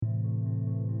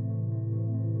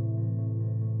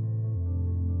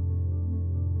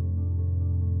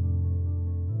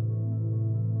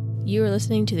You are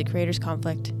listening to The Creators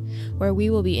Conflict, where we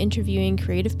will be interviewing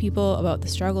creative people about the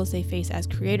struggles they face as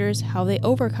creators, how they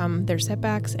overcome their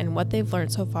setbacks, and what they've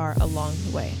learned so far along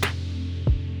the way.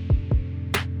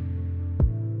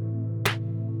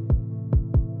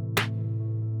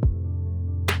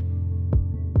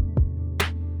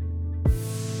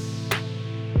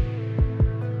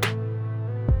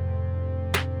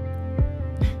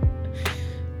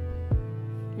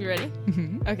 You ready?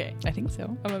 Mm-hmm. Okay. I think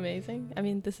so. I'm amazing. I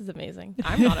mean, this is amazing.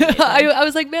 I'm not amazing. I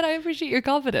was like, man, I appreciate your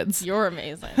confidence. You're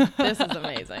amazing. This is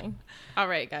amazing. All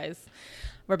right, guys.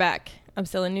 We're back. I'm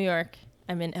still in New York.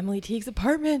 I'm in Emily Teague's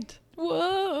apartment.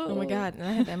 Whoa. Oh my God. And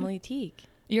I have Emily Teague.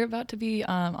 You're about to be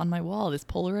on my wall, this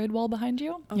Polaroid wall behind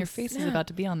you. Oh, Your face is about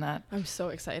to be on that. I'm so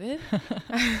excited.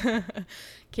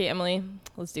 Okay, Emily,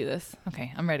 let's do this.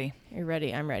 Okay, I'm ready. You're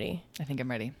ready. I'm ready. I think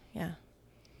I'm ready. Yeah.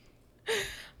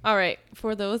 All right.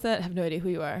 For those that have no idea who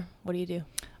you are, what do you do?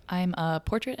 I'm a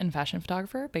portrait and fashion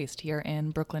photographer based here in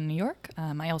Brooklyn, New York.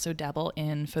 I also dabble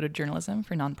in photojournalism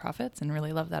for nonprofits and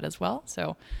really love that as well.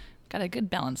 So got a good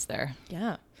balance there.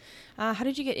 Yeah. How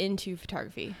did you get into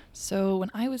photography? So when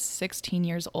I was 16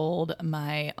 years old,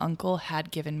 my uncle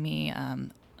had given me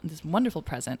this wonderful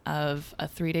present of a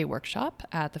 3-day workshop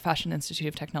at the Fashion Institute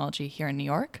of Technology here in New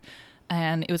York.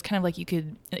 And it was kind of like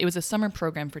it was a summer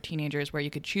program for teenagers where you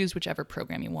could choose whichever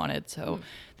program you wanted. So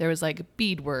there was like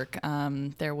beadwork,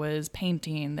 there was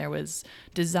painting, there was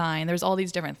design, there was all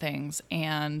these different things.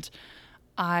 And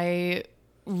I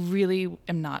really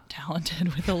am not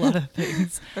talented with a lot of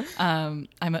things.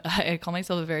 I call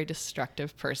myself a very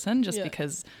destructive person just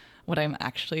because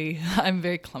I'm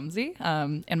very clumsy,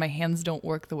 and my hands don't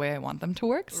work the way I want them to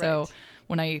work. Right. So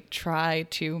when I try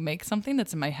to make something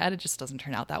that's in my head, it just doesn't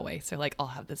turn out that way. So like I'll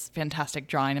have this fantastic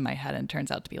drawing in my head and it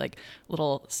turns out to be like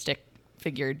little stick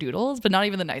figure doodles, but not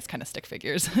even the nice kind of stick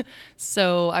figures.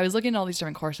 So I was looking at all these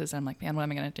different courses and I'm like, man, what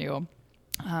am I going to do?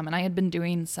 And I had been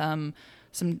doing some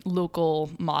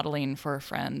local modeling for a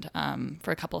friend,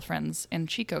 for a couple of friends in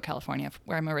Chico, California,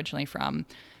 where I'm originally from.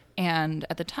 And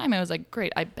at the time I was like,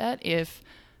 great, I bet if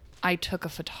I took a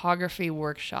photography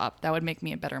workshop, that would make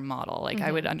me a better model. Like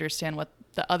I would understand what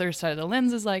the other side of the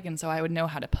lens is like. And so I would know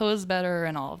how to pose better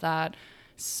and all of that.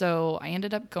 So I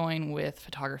ended up going with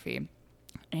photography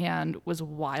and was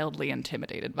wildly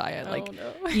intimidated by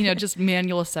it. Just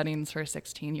manual settings for a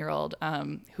 16-year-old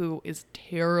who is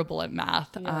terrible at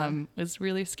math was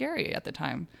really scary at the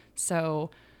time. So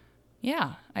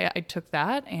yeah, I took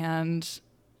that and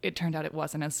it turned out it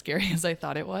wasn't as scary as I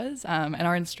thought it was. And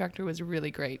our instructor was really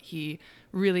great. He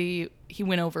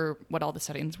went over what all the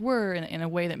settings were in a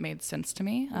way that made sense to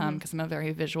me because I'm a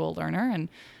very visual learner, and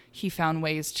he found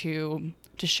ways to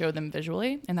show them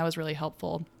visually, and that was really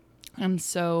helpful. And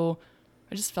so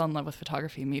I just fell in love with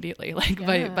photography immediately.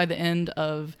 By the end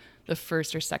of the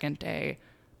first or second day,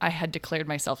 I had declared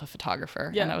myself a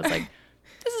photographer. Yeah. And I was like,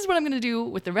 this is what I'm going to do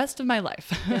with the rest of my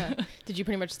life. Yeah. Did you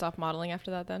pretty much stop modeling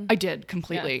after that then? I did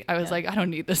completely. Yeah. I was like, I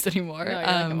don't need this anymore. No,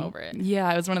 I'm over it.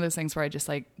 Yeah, it was one of those things where I just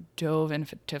like dove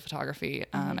into photography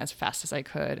as fast as I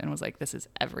could and was like, this is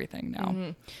everything now. Mm-hmm.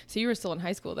 So you were still in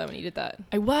high school then when you did that?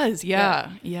 I was, yeah.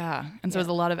 And so it was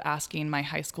a lot of asking my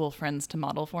high school friends to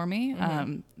model for me.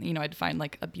 I'd find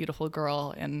like a beautiful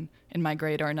girl in my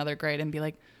grade or another grade and be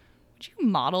like, would you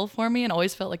model for me? And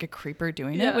always felt like a creeper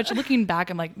doing it, which looking back,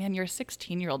 I'm like, man, you're a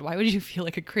 16-year-old. Why would you feel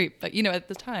like a creep? But, at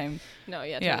the time. No,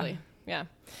 yeah, totally. Yeah.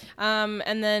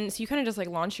 And then, so you kind of just like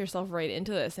launched yourself right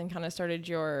into this and kind of started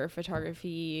your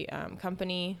photography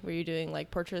company. Were you doing like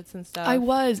portraits and stuff? I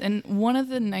was. And one of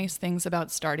the nice things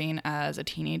about starting as a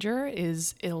teenager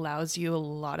is it allows you a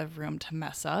lot of room to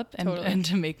mess up and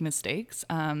to make mistakes.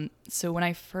 So when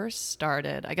I first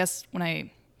started, I guess when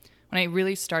I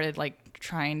really started like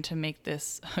trying to make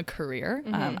this a career,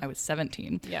 I was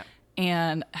 17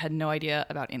 and had no idea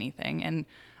about anything. And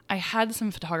I had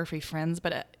some photography friends,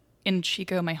 but in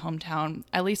Chico, my hometown,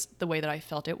 at least the way that I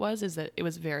felt it was, is that it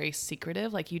was very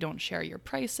secretive. Like you don't share your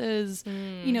prices,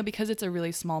 because it's a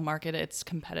really small market, it's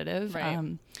competitive.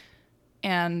 Right.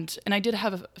 And I did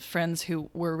have friends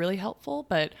who were really helpful,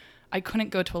 but I couldn't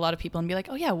go to a lot of people and be like,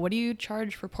 oh yeah, what do you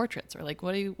charge for portraits? Or like,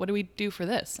 what do we do for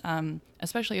this?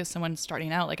 Especially as someone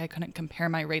starting out, like I couldn't compare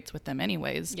my rates with them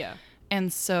anyways. Yeah.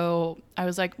 And so I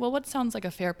was like, well, what sounds like a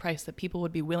fair price that people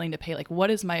would be willing to pay? Like, what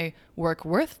is my work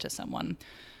worth to someone?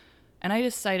 And I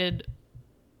decided,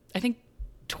 I think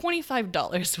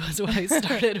 $25 was what I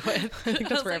started with. I think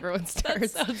that's where everyone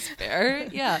starts. That sounds fair.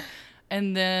 Yeah.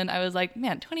 And then I was like,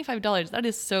 man, $25, that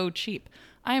is so cheap.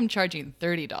 I am charging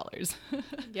 $30.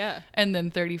 Yeah. And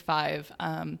then $35.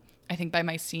 I think by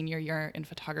my senior year in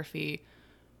photography,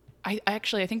 I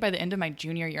think by the end of my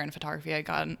junior year in photography, I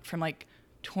got from like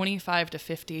 25 to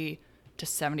 50 to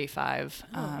 75.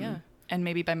 Yeah. And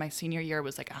maybe by my senior year, it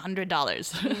was like $100.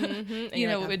 Mm-hmm. You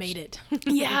know, which made it.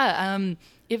 yeah.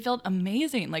 It felt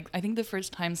amazing. Like, I think the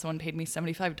first time someone paid me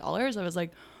 $75, I was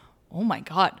like, oh my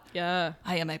God. Yeah.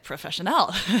 I am a professional.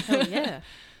 Oh, yeah.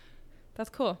 That's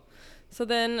cool. So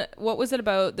then what was it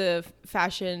about the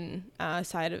fashion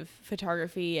side of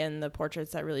photography and the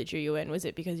portraits that really drew you in? Was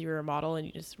it because you were a model and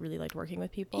you just really liked working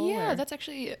with people? Yeah, or? that's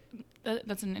actually,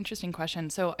 that's an interesting question.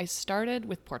 So I started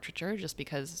with portraiture just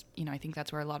because, I think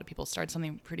that's where a lot of people start,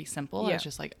 something pretty simple. Yeah. I was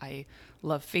just like, I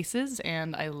love faces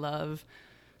and I love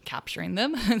capturing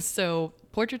them. So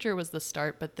portraiture was the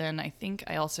start, but then I think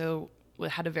I also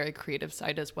had a very creative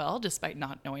side as well, despite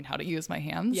not knowing how to use my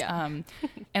hands. Yeah.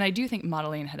 And I do think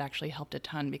modeling had actually helped a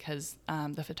ton because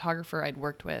the photographer I'd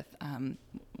worked with,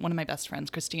 one of my best friends,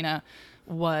 Christina,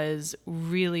 was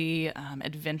really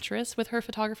adventurous with her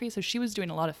photography. So she was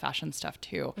doing a lot of fashion stuff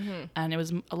too. Mm-hmm. And it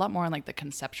was a lot more on like the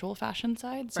conceptual fashion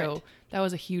side. So Right. that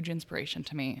was a huge inspiration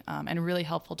to me and really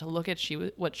helpful to look at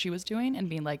what she was doing and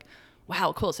being like,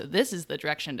 wow, cool. So this is the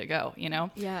direction to go,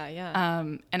 Yeah, yeah.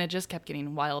 And it just kept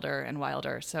getting wilder and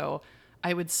wilder. So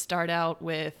I would start out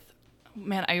with,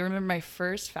 man, I remember my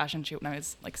first fashion shoot when I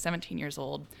was like 17 years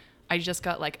old. I just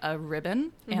got like a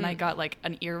ribbon and I got like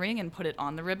an earring and put it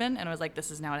on the ribbon. And I was like, this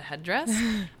is now a headdress.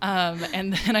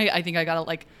 And then I think I got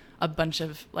like a bunch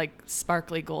of like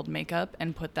sparkly gold makeup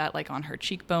and put that like on her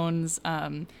cheekbones.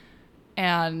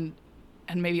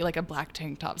 And maybe like a black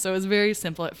tank top. So it was very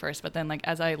simple at first, but then like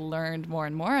as I learned more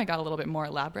and more, I got a little bit more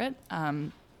elaborate.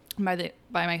 By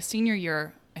my senior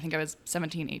year, I think I was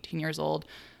 17, 18 years old.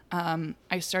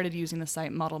 I started using the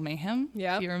site Model Mayhem.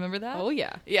 Yeah. Do you remember that? Oh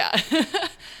yeah. Yeah.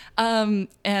 And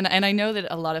I know that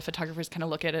a lot of photographers kind of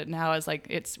look at it now as like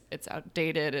it's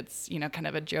outdated. It's, kind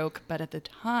of a joke, but at the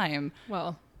time,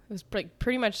 Well, it was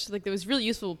pretty much like it was really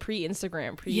useful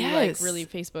pre-Instagram, Yes. like really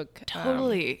Facebook.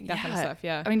 Totally. That kind of stuff.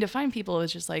 Yeah. I mean, to find people, it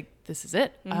was just like, this is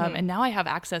it. Mm-hmm. And now I have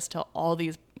access to all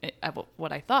these,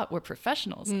 what I thought were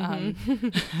professionals.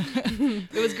 Mm-hmm.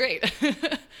 It was great.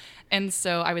 And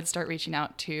so I would start reaching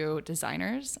out to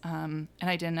designers. And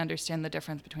I didn't understand the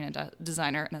difference between a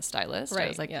designer and a stylist. Right. I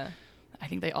was like, yeah. I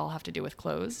think they all have to do with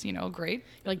clothes, great.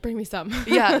 You're like, bring me some.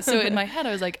 Yeah. So in my head,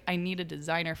 I was like, I need a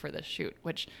designer for this shoot,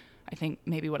 which I think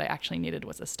maybe what I actually needed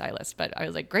was a stylist, but I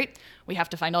was like, great, we have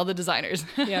to find all the designers.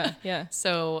 Yeah. Yeah.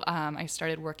 So I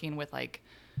started working with like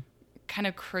kind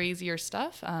of crazier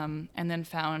stuff and then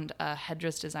found a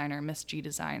headdress designer, Miss G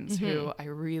Designs, who I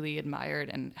really admired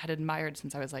and had admired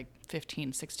since I was like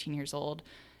 15, 16 years old.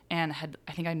 And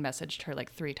I think I'd messaged her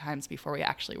like 3 times before we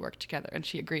actually worked together, and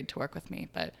she agreed to work with me.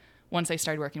 But once I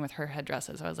started working with her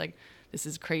headdresses, I was like, this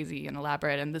is crazy and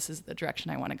elaborate, and this is the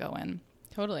direction I want to go in.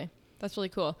 Totally. That's really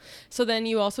cool. So then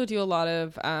you also do a lot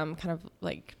of kind of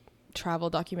like travel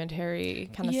documentary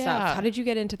kind of stuff. How did you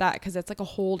get into that? Because it's like a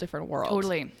whole different world.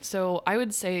 Totally. So I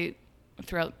would say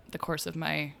throughout the course of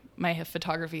my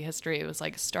photography history, it was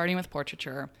like starting with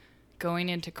portraiture, going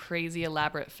into crazy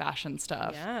elaborate fashion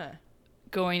stuff,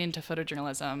 going into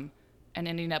photojournalism, and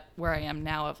ending up where I am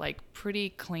now of like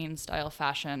pretty clean style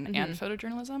fashion and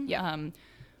photojournalism. Yeah.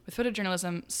 With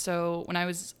photojournalism, so when I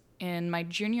was in my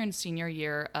junior and senior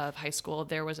year of high school,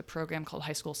 there was a program called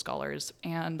High School Scholars.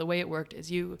 And the way it worked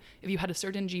is if you had a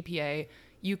certain GPA,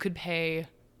 you could pay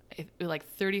like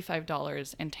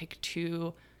 $35 and take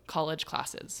 2 college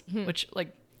classes, which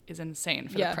like is insane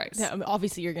for the price. Yeah, I mean,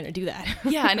 obviously you're going to do that.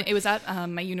 Yeah, and it was at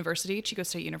my university, Chico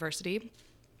State University.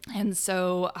 And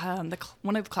so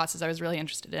one of the classes I was really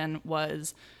interested in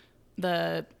was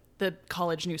the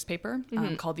college newspaper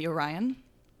called the Orion.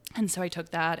 And so I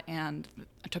took that and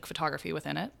I took photography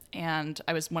within it. And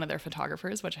I was one of their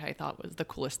photographers, which I thought was the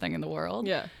coolest thing in the world.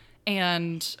 Yeah.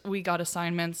 And we got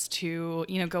assignments to,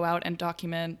 go out and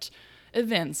document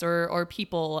events or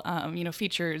people,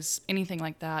 features, anything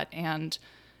like that. And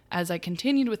as I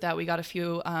continued with that, we got a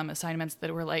few assignments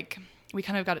that were like, we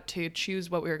kind of got to choose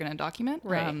what we were going to document.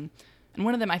 Right. And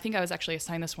one of them, I think I was actually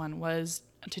assigned this one, was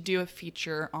to do a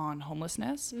feature on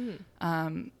homelessness.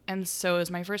 And so it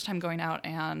was my first time going out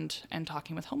and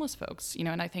talking with homeless folks,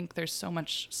 and I think there's so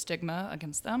much stigma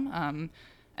against them. And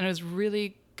it was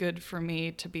really good for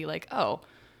me to be like, oh,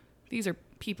 these are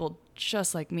people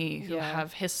just like me who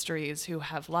have histories, who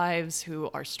have lives,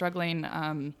 who are struggling,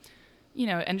 and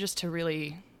just to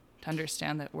really to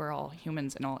understand that we're all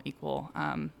humans and all equal.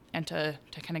 And to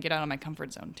kind of get out of my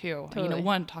comfort zone too. Totally.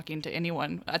 One, talking to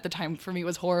anyone at the time for me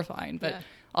was horrifying, but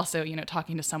also,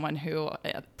 talking to someone who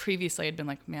previously had been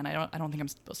like, man, I don't think I'm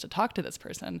supposed to talk to this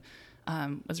person,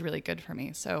 was really good for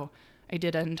me. So I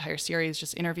did an entire series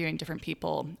just interviewing different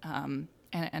people,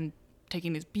 and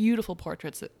taking these beautiful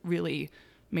portraits that really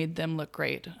made them look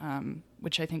great,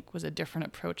 which I think was a different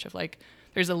approach of like,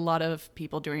 there's a lot of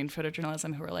people doing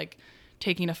photojournalism who are like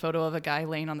taking a photo of a guy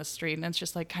laying on the street and it's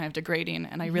just like kind of degrading.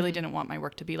 And I really didn't want my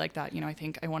work to be like that. I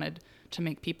think I wanted to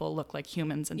make people look like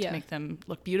humans and to make them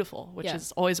look beautiful, which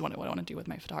is always what I want to do with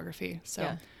my photography.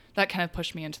 So that kind of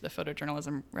pushed me into the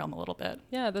photojournalism realm a little bit.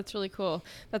 Yeah, that's really cool.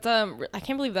 That's I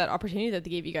can't believe that opportunity that they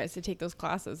gave you guys to take those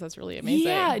classes. That's really amazing.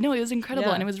 Yeah, no, it was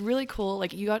incredible. And it was really cool.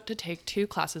 Like you got to take 2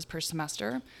 classes per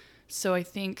semester. So I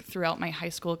think throughout my high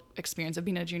school experience of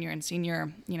being a junior and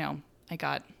senior, I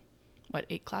got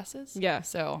 8 classes? Yeah.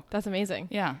 So that's amazing.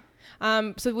 Yeah.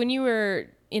 So when you were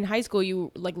in high school,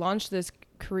 you like launched this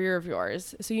career of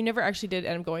yours. So you never actually did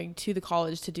end up going to the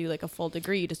college to do like a full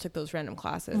degree. You just took those random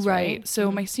classes. Right.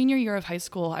 So my senior year of high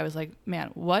school, I was like,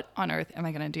 man, what on earth am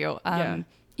I going to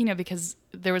do? Because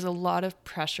there was a lot of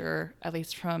pressure, at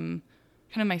least from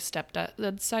kind of my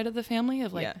stepdad side of the family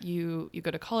of like, you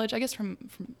go to college, I guess from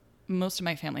most of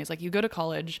my family is like, you go to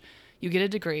college, you get a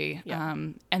degree,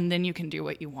 and then you can do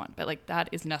what you want. But like that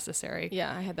is necessary.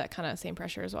 Yeah, I had that kind of same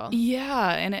pressure as well.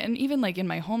 Yeah, and even like in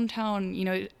my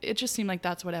hometown, it just seemed like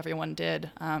that's what everyone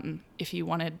did if you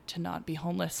wanted to not be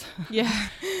homeless. Yeah.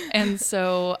 And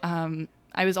so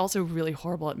I was also really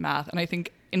horrible at math. And I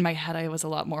think in my head I was a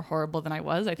lot more horrible than I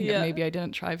was. I think that maybe I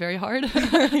didn't try very hard.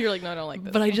 You're like, no, I don't like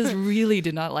this. But I just really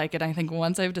did not like it. I think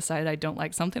once I've decided I don't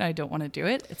like something, I don't want to do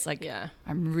it. It's like,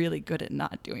 I'm really good at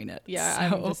not doing it. Yeah,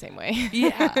 so, I'm the same way.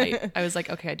 I was like,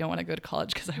 okay, I don't want to go to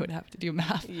college because I would have to do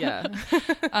math. Yeah.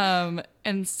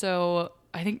 And so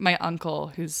I think my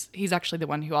uncle, he's actually the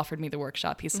one who offered me the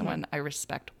workshop. He's someone I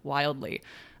respect wildly.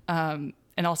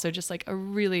 And also just like a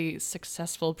really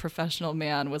successful professional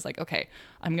man was like, okay,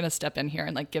 I'm going to step in here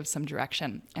and like give some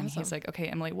direction. And he's like, okay,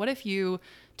 Emily, what if you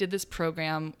did this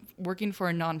program working for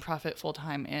a nonprofit full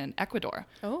time in Ecuador?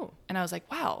 Oh. And I was like,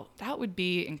 wow, that would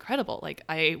be incredible. Like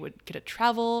I would get to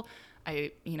travel.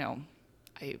 I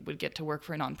would get to work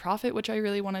for a nonprofit, which I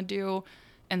really want to do.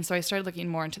 And so I started looking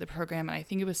more into the program. And I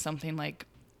think it was something like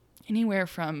anywhere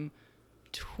from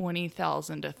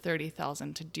 $20,000 to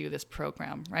 $30,000 to do this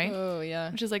program, right? Oh,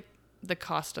 yeah. Which is like the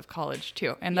cost of college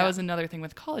too. And that was another thing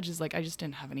with college is like I just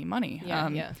didn't have any money. Yeah,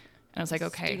 And I was like,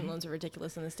 okay. Student loans are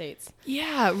ridiculous in the States.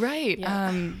 Yeah, right. Yeah.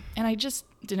 And I just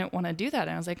didn't want to do that.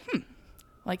 And I was like, well,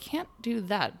 I can't do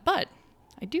that, but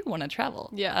I do want to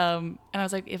travel. Yeah. And I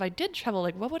was like, if I did travel,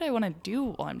 like what would I want to do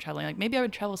while I'm traveling? Like maybe I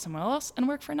would travel somewhere else and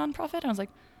work for a nonprofit. And I was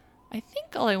like, I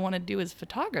think all I want to do is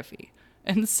photography.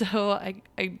 And so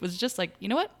I was just like, you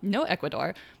know what? No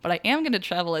Ecuador, but I am going to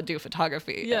travel and do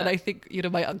photography. Yeah. And I think,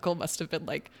 my uncle must have been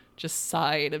like, just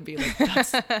sighed and be like,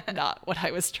 that's not what I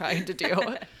was trying to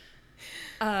do.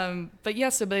 But yeah,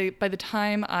 so by the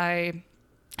time I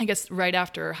guess right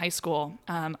after high school,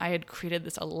 I had created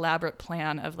this elaborate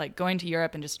plan of like going to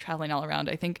Europe and just traveling all around.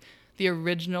 I think the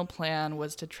original plan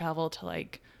was to travel to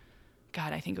like,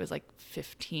 God, I think it was like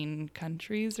 15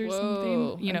 countries or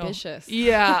something. Ambitious.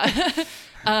 Yeah.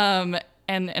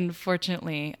 And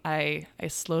fortunately, I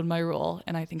slowed my roll,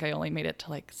 and I think I only made it to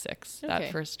like 6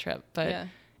 that first trip. But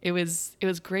it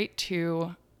was great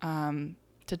to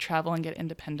travel and get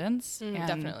independence.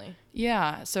 Definitely.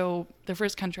 Yeah. So the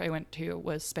first country I went to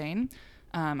was Spain.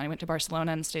 I went to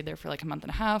Barcelona and stayed there for like a month and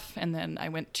a half, and then I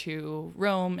went to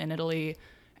Rome in Italy,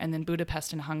 and then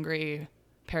Budapest in Hungary,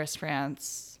 Paris,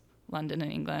 France, London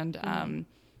in England. And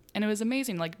it was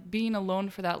amazing. Like being alone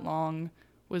for that long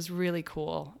was really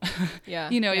cool. Yeah.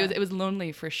 It was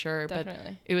lonely for sure,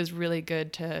 Definitely. but it was really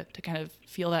good to kind of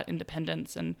feel that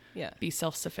independence and Yeah. be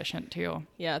self-sufficient too.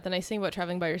 Yeah, the nice thing about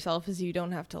traveling by yourself is you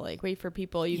don't have to like wait for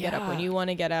people. You get up when you want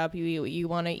to get up. You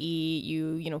want to eat.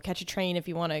 You catch a train if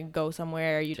you want to go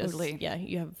somewhere. You Totally. just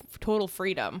you have total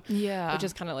freedom. Yeah, which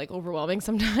is kind of like overwhelming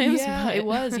sometimes. Yeah, but. it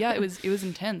was. Yeah, it was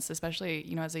intense, especially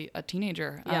as a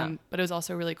teenager. Yeah. But it was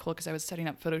also really cool because I was setting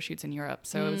up photo shoots in Europe.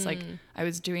 So it was like I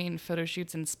was doing photo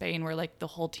shoots in Spain where like the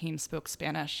whole team spoke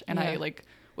Spanish, and I like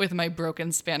with my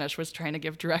broken Spanish was trying to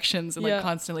give directions and like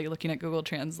constantly looking at Google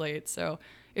Translate. So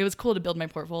it was cool to build my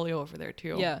portfolio over there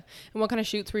too. Yeah. And what kind of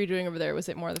shoots were you doing over there? Was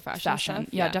it more the fashion stuff?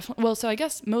 Yeah, definitely. Well, so I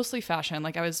guess mostly fashion.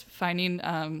 Like I was finding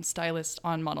stylists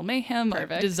on Model Mayhem,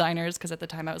 designers, because at the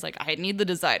time I was like, I need the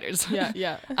designers.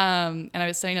 Yeah. And I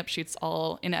was setting up shoots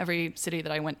all in every city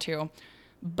that I went to.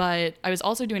 But I was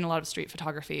also doing a lot of street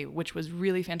photography, which was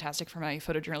really fantastic for my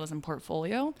photojournalism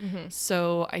portfolio.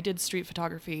 So I did street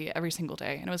photography every single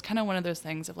day. And it was kind of one of those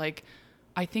things of like,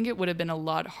 I think it would have been a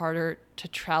lot harder to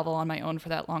travel on my own for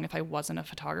that long if I wasn't a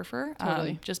photographer.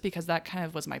 Totally. Just because that kind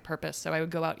of was my purpose. So I would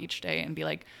go out each day and be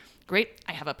like, great,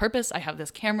 I have a purpose. I have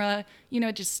this camera.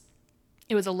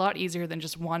 it was a lot easier than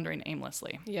just wandering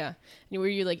aimlessly. Yeah. And were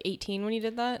you like 18 when you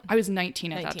did that? I was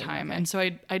 19 at that time. Okay. And so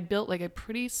I'd built like a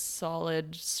pretty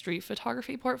solid street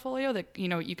photography portfolio that, you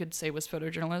know, you could say was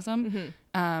photojournalism,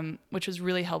 which was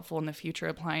really helpful in the future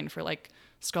applying for like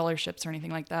scholarships or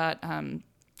anything like that.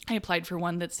 I applied for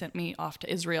one that sent me off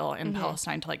to Israel and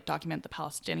Palestine to like document the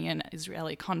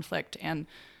Palestinian-Israeli conflict, and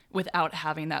without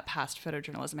having that past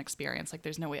photojournalism experience, like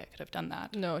there's no way I could have done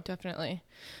that. No, definitely.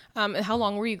 And how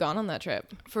long were you gone on that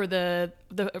trip? For the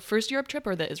first Europe trip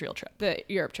or the Israel trip? The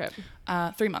Europe trip.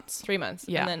 3 months. 3 months.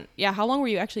 Yeah. And then, how long were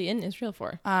you actually in Israel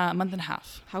for? A month and a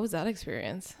half. How was that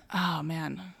experience? Oh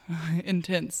man,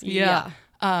 intense. Yeah.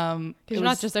 You're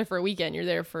not was- just there for a weekend. You're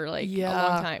there for like a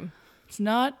long time. It's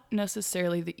not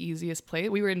necessarily the easiest place.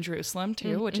 We were in Jerusalem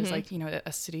too, which is like, you know,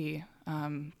 a city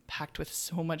packed with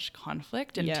so much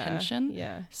conflict and tension.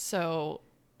 Yeah. So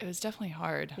it was definitely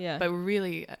hard, Yeah. but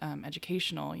really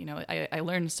educational. You know, I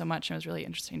learned so much, and it was really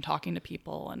interesting talking to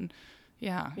people, and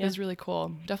it was really cool.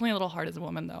 Definitely a little hard as a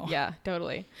woman though. Yeah,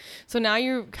 totally. So now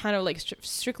you're kind of like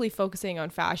strictly focusing on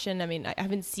fashion. I mean, I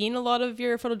haven't seen a lot of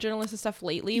your photojournalist stuff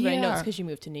lately, but I know it's because you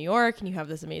moved to New York and you have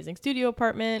this amazing studio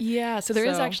apartment. Yeah, so there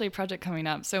is actually a project coming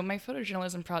up. So my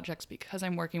photojournalism projects, because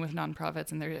I'm working with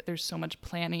nonprofits and there's so much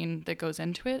planning that goes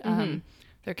into it,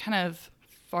 they're kind of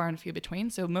far and few between.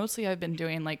 So mostly I've been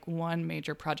doing like one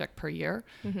major project per year.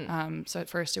 So at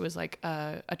first it was like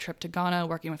a trip to Ghana,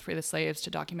 working with Free the Slaves to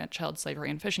document child slavery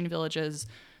in fishing villages.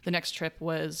 The next trip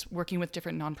was working with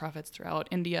different nonprofits throughout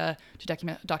India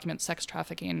to document sex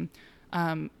trafficking.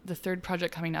 The third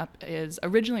project coming up is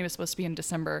originally was supposed to be in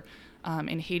December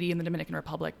in Haiti and the Dominican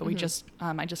Republic, but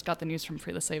I just got the news from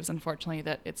Free the Slaves, unfortunately,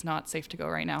 that it's not safe to go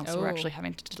right now. So we're actually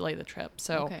having to delay the trip.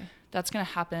 So that's going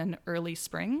to happen early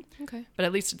spring. Okay. But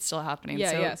at least it's still happening.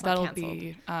 Yeah, so it's not that'll canceled.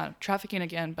 be trafficking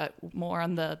again, but more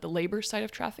on the labor side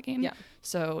of trafficking. Yeah.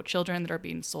 So children that are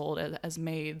being sold as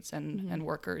maids and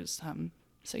workers.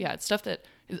 So yeah, it's stuff that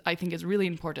I think is really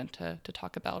important to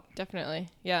talk about. Definitely.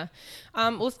 Yeah.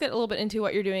 Let's get a little bit into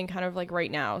what you're doing kind of like right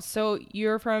now. So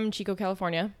you're from Chico,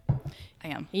 California. I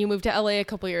am. You moved to LA a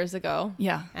couple years ago.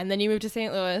 Yeah. And then you moved to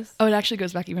St. Louis. Oh, it actually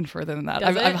goes back even further than that.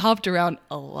 Does it? I've hopped around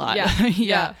a lot. Yeah.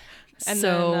 Yeah. And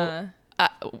so,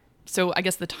 then, so I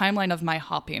guess the timeline of my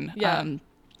hopping. Yeah.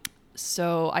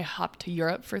 So I hopped to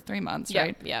Europe for 3 months, Yeah,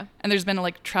 right? yeah. And there's been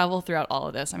like travel throughout all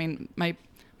of this. I mean, my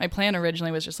plan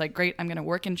originally was just like, great, I'm going to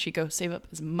work in Chico, save up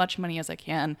as much money as I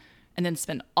can, and then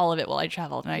spend all of it while I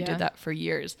traveled. And I did that for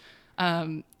years,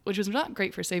 which was not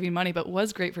great for saving money, but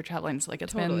was great for traveling. So like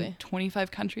it's been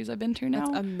 25 countries I've been to now.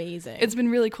 That's amazing. It's been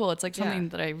really cool. It's like something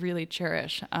that I really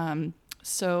cherish.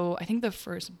 So I think the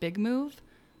first big move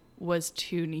was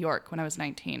to New York when I was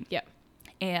 19. Yeah.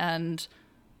 And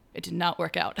it did not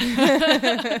work out.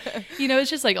 You know, it's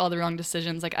just like all the wrong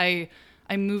decisions. Like I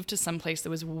moved to some place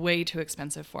that was way too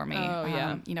expensive for me. Oh,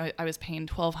 yeah. You know, I was paying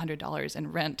 $1,200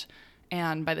 in rent.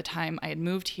 And by the time I had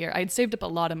moved here, I had saved up a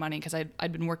lot of money because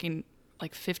I'd been working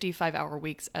like 55-hour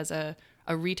weeks as a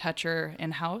retoucher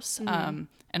in-house, and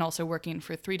also working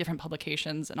for 3 different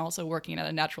publications and also working at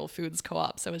a natural foods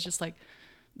co-op. So it was just like,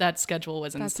 that schedule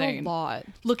was insane. That's a lot.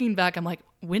 Looking back, I'm like,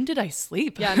 when did I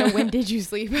sleep? Yeah, no, when did you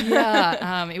sleep?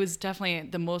 Yeah, it was definitely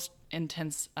the most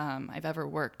intense I've ever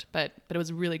worked, but it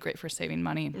was really great for saving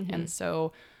money. And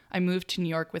so I moved to New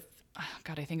York with,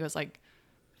 I think it was like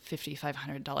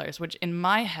 $5,500, which in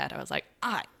my head I was like,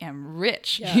 I am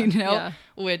rich, you know. Yeah.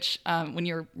 Which when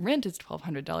your rent is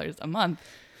 $1,200 a month,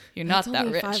 you're not that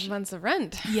only rich. 5 months of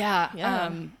rent. Yeah.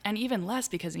 And even less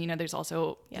because, you know, there's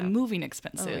also the moving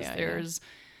expenses. There's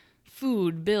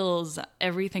food, bills,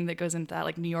 everything that goes into that.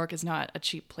 Like New York is not a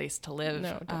cheap place to live.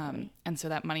 No, definitely. And so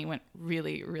that money went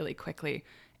really, really quickly.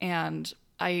 And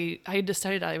I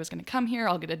decided I was going to come here.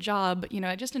 I'll get a job. You know,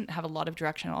 I just didn't have a lot of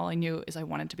direction. All I knew is I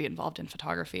wanted to be involved in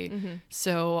photography.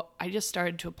 So I just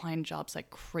started to apply in jobs like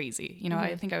crazy. You know,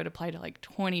 I think I would apply to like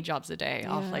 20 jobs a day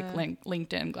off like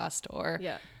LinkedIn, Glassdoor.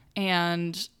 Yeah.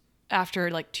 And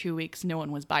after like 2 weeks, no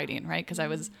one was biting, right? Because I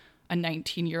was a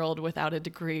 19-year-old without a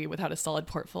degree, without a solid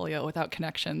portfolio, without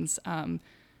connections.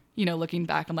 You know, looking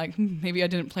back, I'm like, maybe I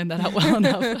didn't plan that out well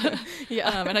enough.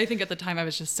 And I think at the time I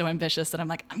was just so ambitious that I'm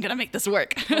like, I'm going to make this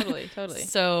work. Totally.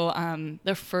 So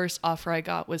the first offer I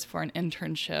got was for an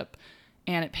internship,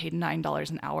 and it paid $9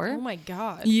 an hour. Oh my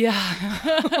God. Yeah.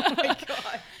 Oh my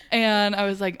God. And I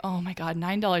was like, oh my God,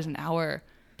 $9 an hour.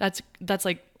 That's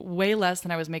like way less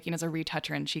than I was making as a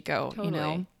retoucher in Chico, you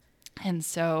know? And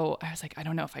so I was like, I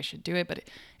don't know if I should do it, but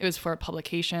it was for a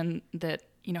publication that,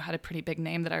 you know, had a pretty big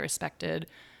name that I respected.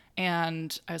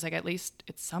 And I was like, at least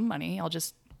it's some money. I'll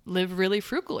just live really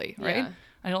frugally, right?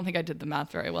 I don't think I did the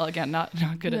math very well. Again, not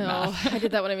good at math. I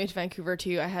did that when I moved to Vancouver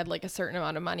too. I had like a certain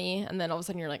amount of money, and then all of a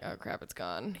sudden you're like, oh crap, it's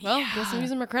gone. Well, guess I'm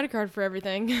using my credit card for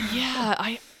everything.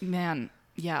 Yeah,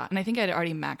 yeah. And I think I'd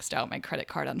already maxed out my credit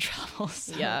card on travel.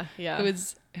 So yeah. It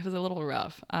was a little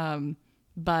rough.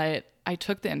 But I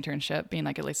took the internship being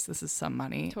like, at least this is some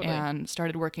money, and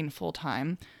started working full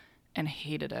time and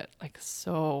hated it like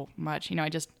so much.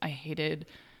 I hated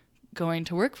going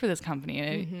to work for this company.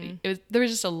 And there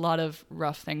was just a lot of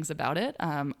rough things about it,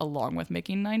 along with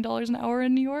making $9 an hour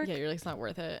in New York. Yeah, you're like, it's not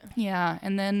worth it. Yeah.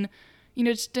 And then,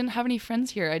 just didn't have any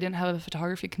friends here. I didn't have a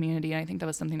photography community. And I think that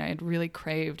was something I had really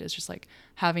craved, is just like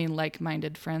having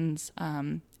like-minded friends.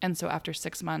 And so after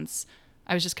 6 months,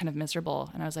 I was just kind of miserable.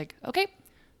 And I was like, okay,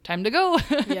 time to go.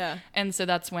 Yeah. And so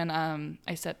that's when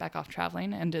I set back off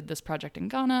traveling and did this project in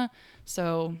Ghana.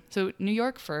 So New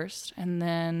York first, and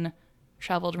then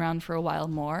traveled around for a while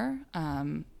more,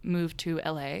 moved to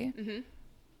LA,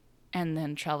 and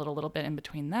then traveled a little bit in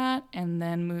between that, and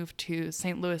then moved to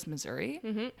St. Louis, Missouri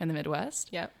in the Midwest.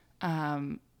 Yeah.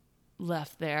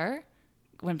 Left there,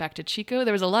 went back to Chico.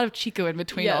 There was a lot of Chico in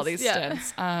between all these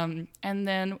stints. And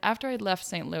then after I'd left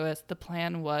St. Louis, the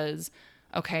plan was,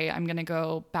 okay, I'm going to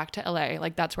go back to LA.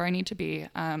 Like, that's where I need to be.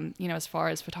 As far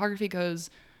as photography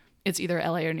goes, it's either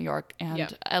LA or New York.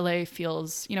 And LA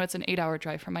feels, it's an 8-hour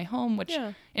drive from my home, which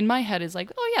in my head is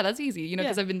like, oh yeah, that's easy,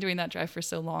 because I've been doing that drive for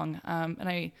so long.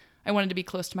 And I wanted to be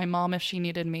close to my mom if she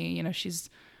needed me.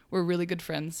 We're really good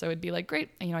friends. So it'd be like, great,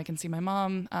 I can see my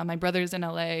mom. My brother's in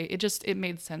LA. It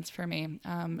made sense for me.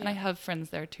 And I have friends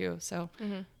there too. So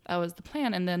that was the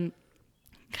plan. And then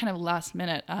kind of last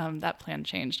minute, that plan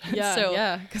changed.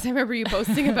 Yeah, because I remember you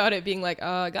posting about it being like,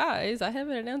 guys, I have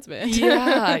an announcement.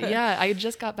 Yeah. I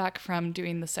just got back from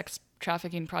doing the sex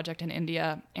trafficking project in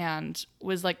India and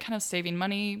was like kind of saving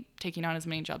money, taking on as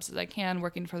many jobs as I can,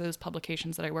 working for those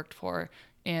publications that I worked for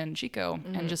in Chico,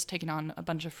 and just taking on a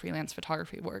bunch of freelance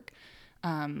photography work.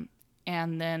 And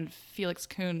then Felix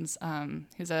Coons,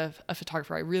 who's a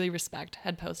photographer I really respect,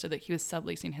 had posted that he was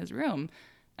subleasing his room.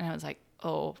 And I was like,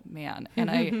 oh man.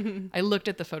 And I looked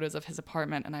at the photos of his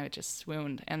apartment and I just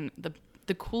swooned. And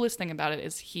the coolest thing about it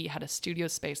is he had a studio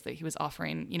space that he was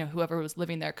offering, whoever was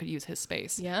living there could use his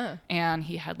space. Yeah. And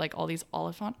he had like all these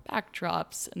Oliphant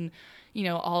backdrops and,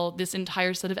 all this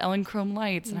entire set of Ellen Chrome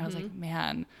lights. And I was like,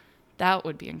 man, that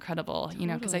would be incredible,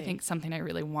 because I think something I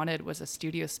really wanted was a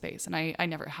studio space. And I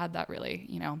never had that really,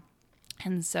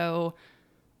 And so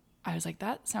I was like,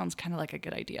 that sounds kind of like a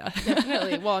good idea.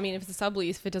 Definitely. Well, I mean, if it's a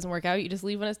sublease, if it doesn't work out, you just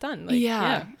leave when it's done. Like,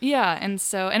 yeah. And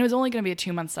it was only going to be a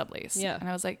 2-month sublease. Yeah. And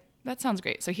I was like, that sounds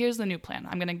great. So here's the new plan.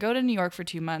 I'm going to go to New York for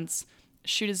 2 months,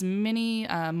 shoot as many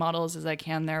models as I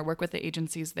can there, work with the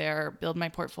agencies there, build my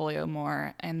portfolio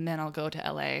more, and then I'll go to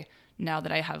LA now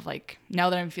that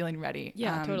I'm feeling ready.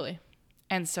 Yeah, totally.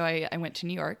 And so I went to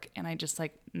New York and I just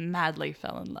like madly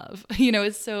fell in love.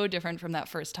 It's so different from that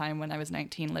first time when I was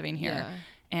 19 living here. Yeah.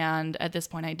 And at this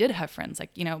point I did have friends,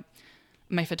 like,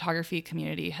 my photography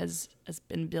community has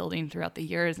been building throughout the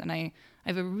years, and I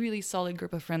have a really solid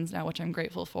group of friends now, which I'm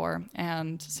grateful for.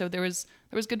 And so there was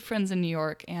good friends in New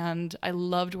York, and I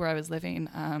loved where I was living.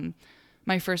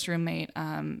 My first roommate,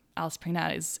 Alice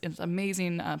Prinat, is an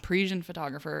amazing Parisian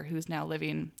photographer who's now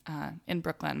living in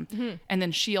Brooklyn. Mm-hmm. And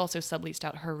then she also subleased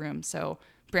out her room. So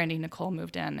Brandy Nicole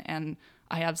moved in, and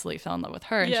I absolutely fell in love with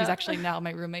her. And she's actually now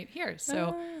my roommate here.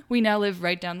 So we now live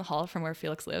right down the hall from where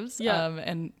Felix lives,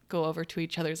 and go over to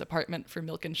each other's apartment for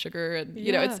milk and sugar. And,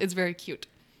 it's very cute.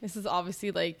 This is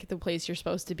obviously like the place you're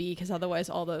supposed to be, because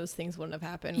otherwise all those things wouldn't have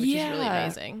happened, which is really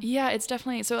amazing. Yeah, it's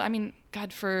definitely. So, I mean,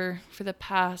 God, for the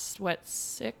past,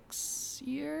 6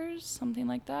 years, something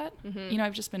like that,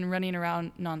 I've just been running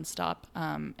around nonstop.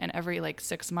 And every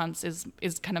 6 months is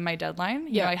kind of my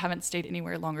deadline. I haven't stayed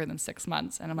anywhere longer than 6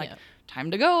 months, and I'm like, time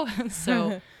to go.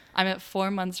 So I'm at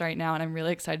 4 months right now, and I'm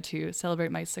really excited to celebrate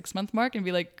my 6-month mark and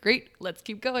be like, great, let's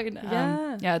keep going.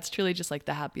 It's truly just like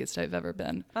the happiest I've ever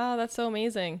been. Oh, that's so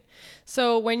amazing.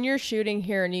 So when you're shooting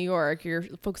here in New York, you're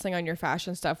focusing on your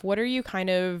fashion stuff. What are you kind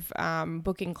of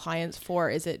booking clients for?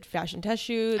 Is it fashion test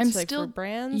shoots, for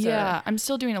brands? Yeah, or? I'm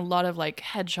still doing a lot of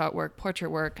headshot work,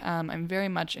 portrait work. I'm very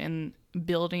much in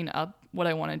building up what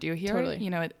I want to do here.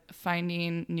 Totally.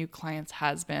 Finding new clients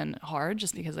has been hard,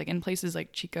 just because in places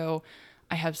like Chico,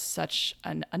 I have such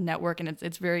a network, and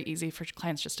it's very easy for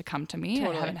clients just to come to me.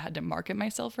 Totally. I haven't had to market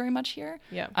myself very much here,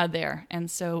 there. And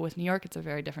so with New York, it's a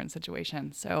very different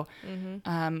situation. So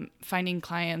finding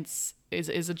clients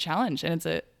is a challenge,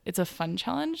 and it's a fun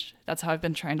challenge. That's how I've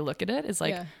been trying to look at it, is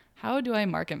how do I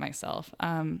market myself?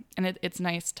 And it's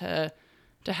nice to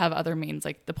have other means,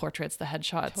 like the portraits, the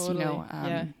headshots,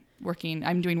 totally.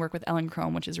 I'm doing work with Ellen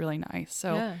Chrome, which is really nice.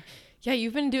 So yeah,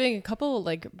 you've been doing a couple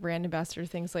like brand ambassador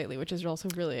things lately, which is also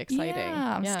really exciting.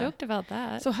 Yeah, I'm stoked about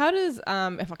that. So how does,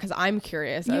 because I'm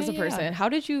curious as a person, how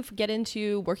did you get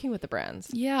into working with the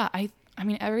brands? Yeah, I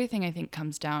mean, everything I think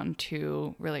comes down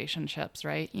to relationships,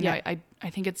 right? You know, I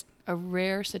think it's a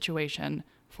rare situation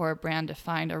for a brand to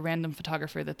find a random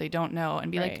photographer that they don't know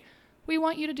and be like, we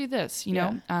want you to do this, you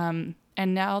know?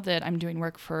 And now that I'm doing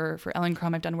work for Ellen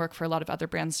Chrome, I've done work for a lot of other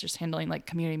brands, just handling like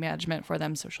community management for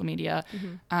them, social media.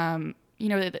 You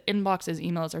know, the inboxes,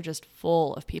 emails are just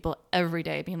full of people every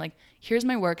day being like, here's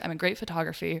my work. I'm a great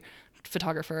photographer.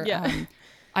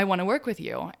 I want to work with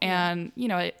you. And, you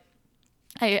know,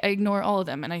 I ignore all of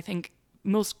them. And I think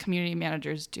most community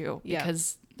managers do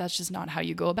because that's just not how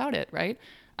you go about it, right?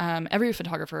 A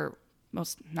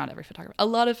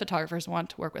lot of photographers want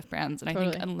to work with brands. And I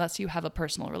think unless you have a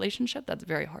personal relationship, that's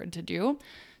very hard to do.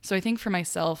 So I think for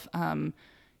myself,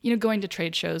 you know, going to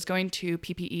trade shows, going to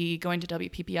PPE, going to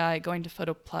WPPI, going to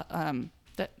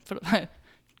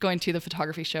going to the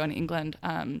photography show in England,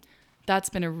 that's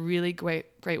been a really great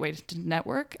way to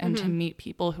network and to meet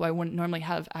people who I wouldn't normally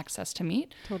have access to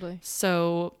meet. Totally.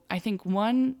 So I think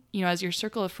one, you know, as your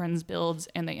circle of friends builds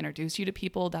and they introduce you to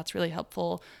people, that's really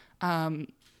helpful.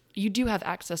 You do have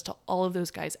access to all of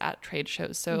those guys at trade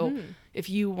shows. So if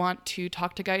you want to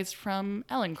talk to guys from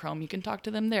Ellen Chrome, you can talk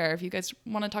to them there. If you guys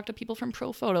want to talk to people from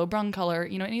Pro Photo, Brung Color,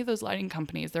 you know, any of those lighting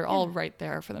companies, they're all right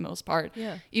there for the most part.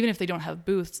 Yeah. Even if they don't have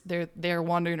booths, they're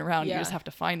wandering around. You just have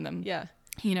to find them. Yeah.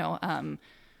 You know,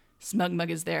 SmugMug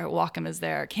is there, Wacom is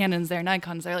there, Canon's there,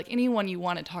 Nikon's there. Like anyone you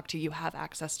want to talk to, you have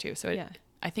access to. So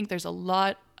I think there's a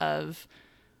lot of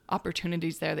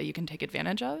opportunities there that you can take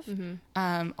advantage of.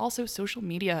 Also, social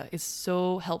media is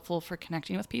so helpful for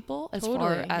connecting with people as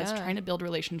far as trying to build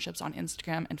relationships on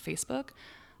Instagram and Facebook.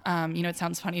 You know, it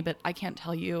sounds funny, but I can't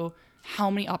tell you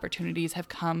how many opportunities have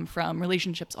come from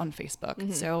relationships on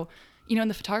Facebook. So, you know, in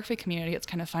the photography community, it's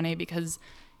kind of funny because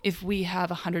if we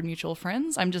have 100 mutual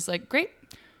friends, I'm just like, great,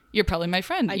 you're probably my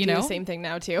friend. I do the same thing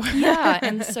now too.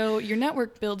 And so your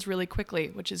network builds really quickly,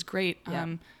 which is great.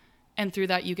 And through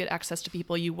that, you get access to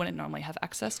people you wouldn't normally have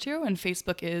access to. And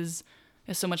Facebook is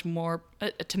so much more,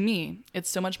 to me, it's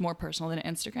so much more personal than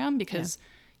Instagram because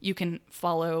you can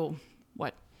follow,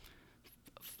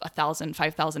 1,000,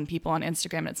 5,000 people on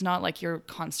Instagram. And it's not like you're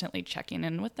constantly checking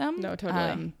in with them. No,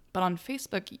 totally. But on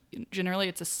Facebook, generally,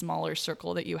 it's a smaller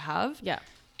circle that you have. Yeah.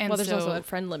 And well, there's also a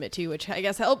friend limit too, which I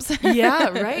guess helps.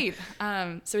 Right.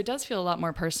 So it does feel a lot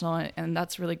more personal, and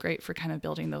that's really great for kind of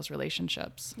building those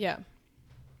relationships. Yeah.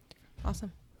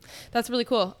 Awesome. That's really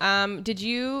cool. Did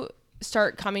you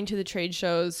start coming to the trade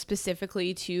shows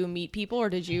specifically to meet people, or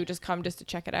did you just come just to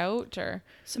check it out? Or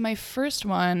so my first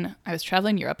one, I was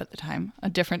traveling Europe at the time, a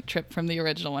different trip from the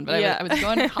original one, but I was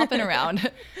going hopping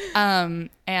around, and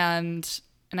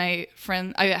I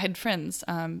had friends,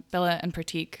 Bella and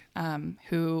Teague,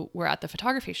 who were at the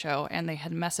photography show, and they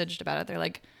had messaged about it. They're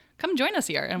like, "Come join us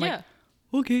here," and I'm like,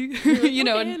 okay. You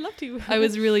know, I'd love to. I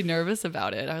was really nervous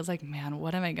about it. I was like, man,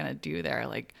 what am I going to do there?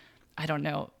 Like, I don't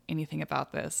know anything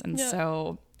about this. And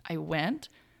so I went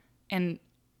and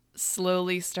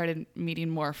slowly started meeting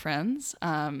more friends.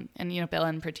 And, you know, Bella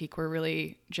and Pratik were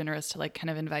really generous to like kind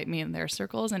of invite me in their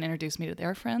circles and introduce me to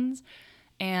their friends.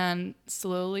 And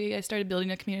slowly I started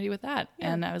building a community with that.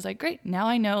 Yeah. And I was like, great. Now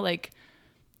I know like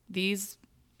these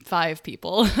 5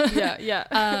 people.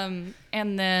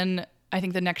 And then I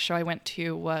think the next show I went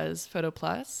to was Photo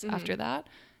Plus after that.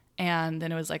 And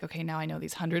then it was like, okay, now I know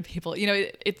these 100 people. You know,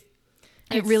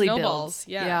 it really snowballs. Builds.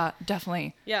 Yeah,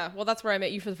 definitely. Yeah. Well, that's where I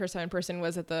met you for the first time in person,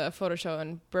 was at the photo show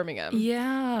in Birmingham.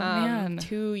 Yeah, man.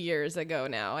 2 years ago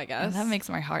now, I guess. Oh, that makes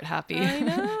my heart happy. I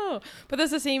know. But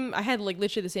that's the same. I had like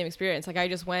literally the same experience. Like I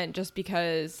just went just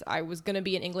because I was going to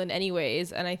be in England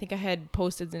anyways. And I think I had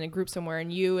posted in a group somewhere,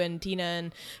 and you and Tina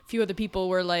and a few other people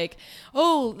were like,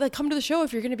 oh, like come to the show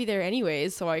if you're going to be there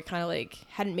anyways. So I kind of like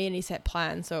hadn't made any set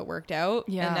plans. So it worked out.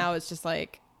 Yeah. And now it's just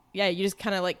like, yeah, you just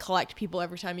kind of like collect people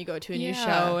every time you go to a new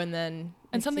show. And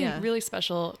something really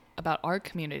special about our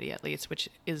community, at least, which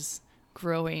is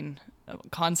growing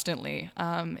constantly,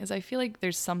 is I feel like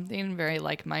there's something very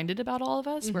like-minded about all of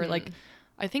us. We're like,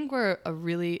 I think we're a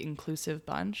really inclusive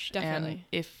bunch. Definitely.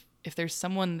 And if there's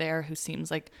someone there who seems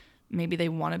like maybe they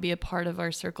want to be a part of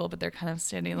our circle, but they're kind of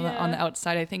standing on the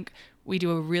outside, I think we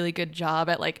do a really good job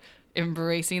at like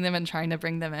embracing them and trying to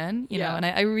bring them in, you know, and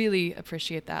I really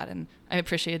appreciate that. And I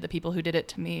appreciated the people who did it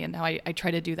to me, and now I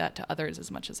try to do that to others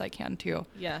as much as I can too.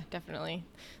 Yeah, definitely.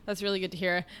 That's really good to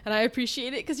hear. And I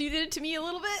appreciate it because you did it to me a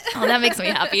little bit. Oh, that makes me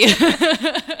happy.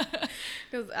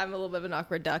 Because I'm a little bit of an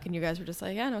awkward duck, and you guys were just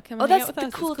like, yeah, no, come Oh, hang that's out with the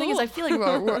us. cool It's thing is I feel like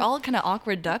we're all kind of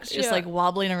awkward ducks, just like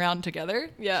wobbling around together.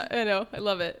 Yeah, I know. I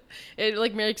love it. It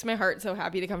like makes my heart so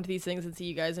happy to come to these things and see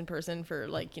you guys in person for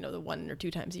like, the 1 or 2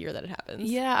 times a year that it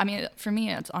happens. Yeah, I mean, for me,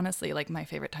 it's honestly like my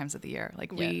favorite times of the year.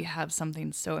 Like we have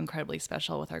something so incredibly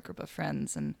special with our group of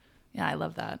friends, and yeah, I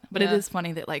love that. But it is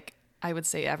funny that like I would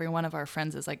say every one of our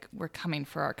friends is like, we're coming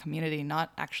for our community,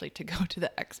 not actually to go to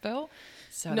the expo.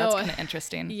 So that's kind of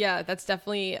interesting. Yeah, that's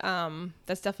definitely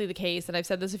the case. And I've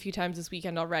said this a few times this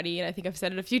weekend already, and I think I've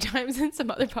said it a few times in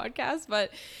some other podcasts. But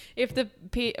if the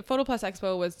Photo Plus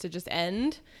Expo was to just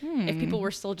end, if people were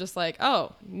still just like,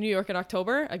 oh, New York in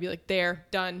October, I'd be like, there,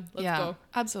 done, let's go.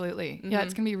 Absolutely. Mm-hmm. Yeah,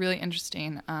 it's gonna be really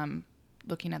interesting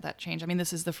looking at that change. I mean,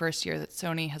 this is the first year that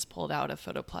Sony has pulled out of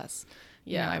Photo Plus.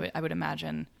 Yeah, I would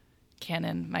imagine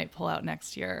Canon might pull out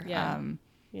next year. Yeah.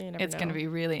 It's going to be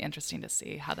really interesting to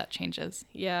see how that changes.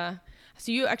 Yeah.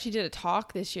 So you actually did a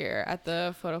talk this year at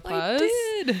the Photo Plus.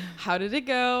 I did. How did it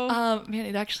go? Man,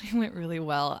 it actually went really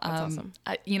well. That's awesome.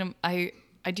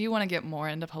 I do want to get more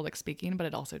into public speaking, but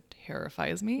it also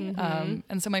terrifies me. Mm-hmm.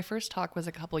 And so my first talk was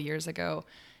a couple years ago,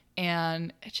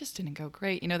 and it just didn't go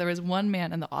great. There was one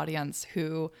man in the audience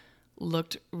who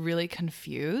looked really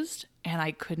confused, and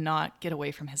I could not get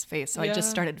away from his face. So I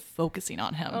just started focusing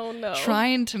on him. Oh no.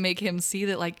 Trying to make him see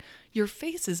that like, your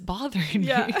face is bothering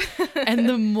me. And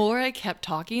the more I kept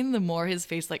talking, the more his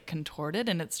face like contorted,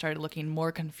 and it started looking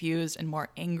more confused and more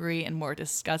angry and more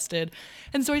disgusted.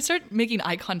 And so I started making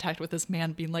eye contact with this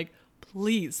man, being like,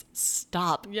 please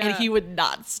stop. Yeah. And he would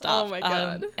not stop. Oh my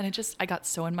God. And I got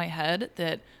so in my head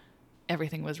that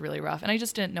everything was really rough, and I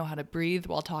just didn't know how to breathe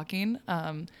while talking.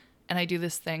 And I do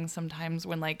this thing sometimes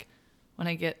when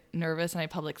I get nervous and I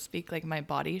public speak, like my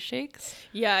body shakes.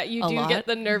 Yeah, you do get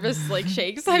the nervous like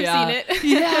shakes. I've seen it.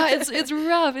 Yeah, it's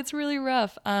rough. It's really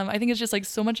rough. I think it's just like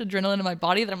so much adrenaline in my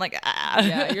body that I'm like, ah.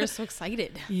 Yeah, you're so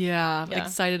excited. Yeah,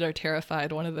 excited or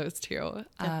terrified, one of those two.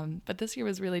 But this year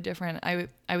was really different. I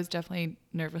was definitely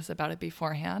nervous about it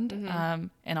beforehand,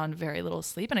 and on very little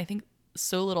sleep. And I think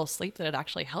so little sleep that it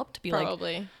actually helped to be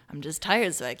Probably. Like, I'm just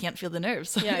tired, so I can't feel the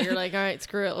nerves. Yeah, you're like, all right,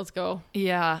 screw it, let's go.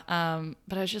 Yeah,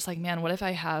 but I was just like, man, what if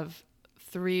I have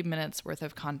 3 minutes worth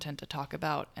of content to talk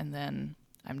about, and then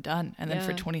I'm done, and then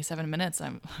for 27 minutes,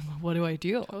 what do I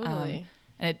do? Totally.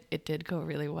 And it did go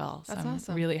really well. So That's I'm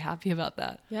awesome. really happy about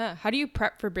that. Yeah. How do you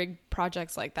prep for big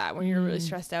projects like that when you're really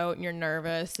stressed out and you're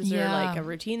nervous? Is there like a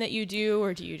routine that you do,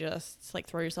 or do you just like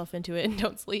throw yourself into it and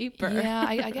don't sleep? Or? Yeah,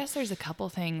 I guess there's a couple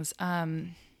things.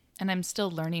 And I'm still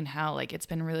learning how. Like, it's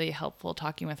been really helpful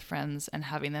talking with friends and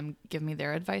having them give me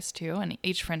their advice too. And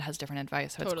each friend has different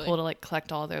advice. So it's cool to like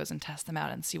collect all those and test them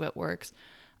out and see what works.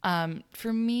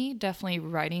 For me, definitely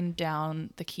writing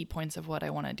down the key points of what I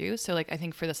want to do. So like, I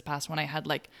think for this past one, I had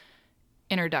like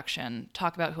introduction,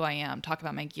 talk about who I am, talk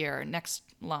about my gear, next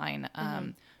line,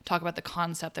 talk about the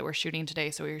concept that we're shooting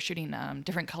today. So we were shooting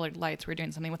different colored lights. We're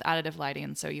doing something with additive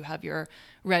lighting. So you have your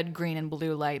red, green, and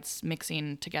blue lights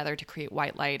mixing together to create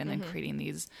white light, and then creating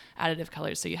these additive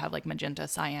colors. So you have like magenta,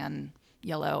 cyan,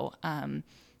 yellow,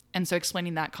 and so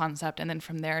explaining that concept, and then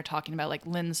from there talking about like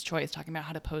lens choice, talking about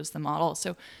how to pose the model.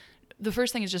 So the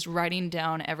first thing is just writing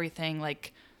down everything,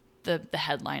 like the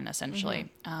headline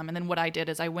essentially. And then what I did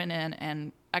is I went in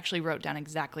and actually wrote down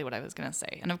exactly what I was going to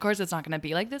say. And of course it's not going to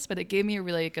be like this, but it gave me a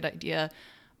really good idea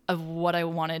of what I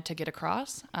wanted to get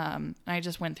across. And I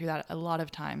just went through that a lot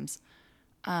of times.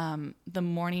 The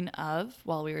morning of,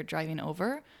 while we were driving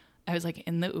over, I was like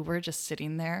in the Uber, just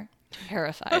sitting there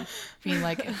terrified, being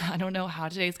like, I don't know how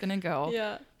today's gonna go.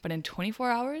 Yeah. But in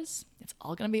 24 hours, it's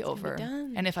all gonna be over.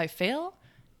 Done. And if I fail,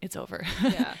 it's over.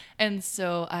 Yeah. And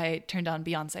so I turned on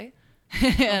Beyonce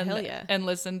and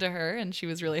listened to her, and she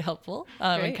was really helpful.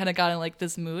 And kind of got in like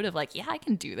this mood of like, yeah, I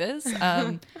can do this.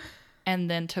 And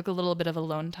then took a little bit of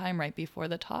alone time right before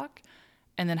the talk,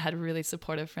 and then had really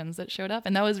supportive friends that showed up.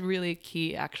 And that was really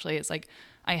key, actually. It's like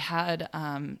I had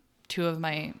two of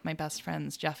my best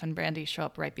friends, Jeff and Brandy, show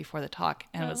up right before the talk,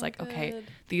 and it was like, okay,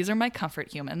 these are my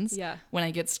comfort humans. Yeah. When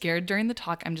I get scared during the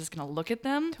talk, I'm just gonna look at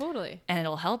them. Totally. And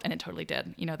it'll help, and it totally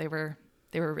did. They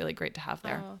were really great to have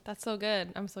there. Oh, that's so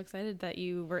good. I'm so excited that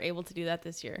you were able to do that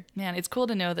this year. Man, it's cool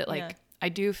to know that like I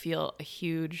do feel a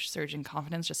huge surge in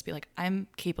confidence just to be like, I'm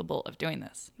capable of doing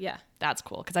this. Yeah. That's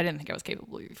cool, because I didn't think I was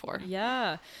capable before.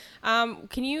 Yeah.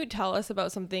 Can you tell us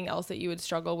about something else that you would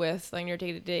struggle with like, in your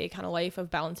day-to-day kind of life of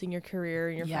balancing your career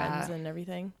and your friends and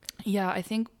everything? Yeah, I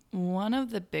think one of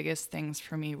the biggest things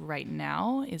for me right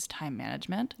now is time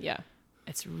management. Yeah.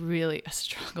 it's really a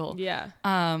struggle. Yeah.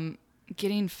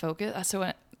 Getting focused.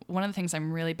 So one of the things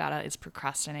I'm really bad at is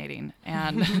procrastinating.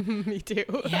 And Me too.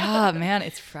 yeah, man,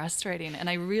 it's frustrating. And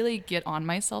I really get on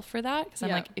myself for that because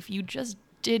I'm like, if you just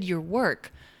did your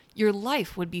work, your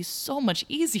life would be so much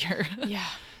easier. Yeah.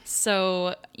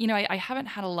 So, I haven't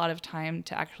had a lot of time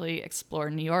to actually explore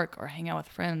New York or hang out with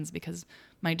friends because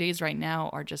my days right now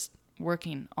are just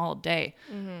working all day.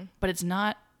 Mm-hmm. But it's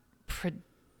not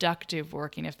productive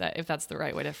working, if that's the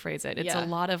right way to phrase it. It's a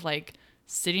lot of like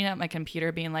sitting at my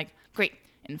computer being like, great,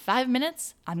 in 5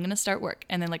 minutes, I'm going to start work.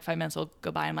 And then like 5 minutes will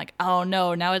go by. I'm like, oh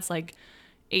no, now it's like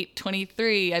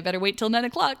 8:23. I better wait till 9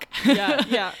 o'clock.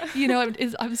 Yeah.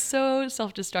 I'm so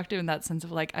self-destructive in that sense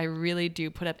of like, I really do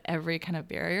put up every kind of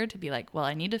barrier to be like, well,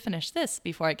 I need to finish this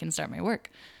before I can start my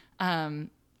work. And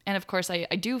of course I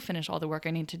do finish all the work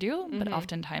I need to do, but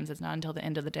oftentimes it's not until the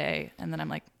end of the day. And then I'm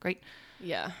like, great.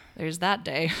 Yeah. There's that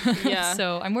day. Yeah.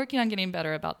 So I'm working on getting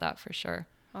better about that for sure.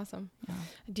 Awesome. Yeah.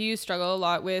 Do you struggle a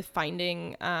lot with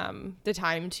finding the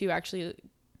time to actually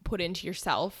put into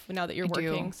yourself now that you're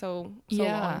working so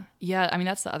long? Yeah. I mean,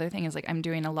 that's the other thing is like I'm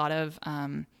doing a lot of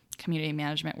community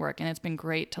management work, and it's been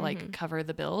great to like cover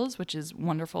the bills, which is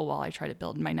wonderful while I try to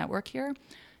build my network here.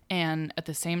 And at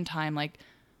the same time, like,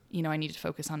 I need to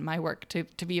focus on my work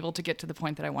to be able to get to the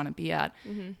point that I want to be at.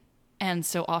 Mm-hmm. And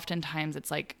so oftentimes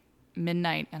it's like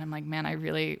midnight and I'm like, man, I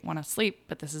really want to sleep,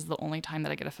 but this is the only time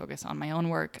that I get to focus on my own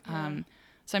work. Yeah.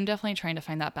 So I'm definitely trying to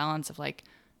find that balance of like,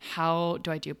 how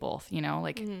do I do both?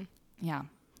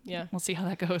 Yeah. We'll see how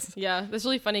that goes. Yeah. That's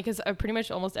really funny because pretty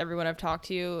much almost everyone I've talked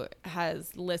to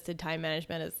has listed time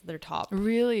management as their top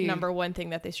number one thing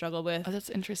that they struggle with. Oh,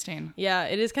 that's interesting. Yeah,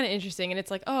 it is kind of interesting. And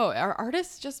it's like, oh, are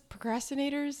artists just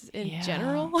procrastinators in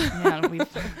general? Yeah,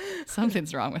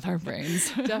 something's wrong with our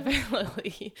brains.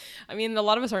 Definitely. I mean, a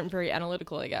lot of us aren't very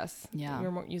analytical, I guess. Yeah.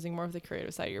 We're using more of the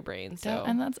creative side of your brain. So.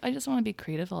 And I just want to be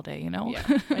creative all day,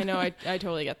 Yeah, I know. I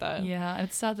totally get that. Yeah. And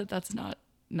it's sad that that's not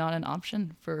an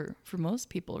option for most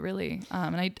people, really.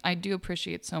 And I do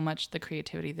appreciate so much the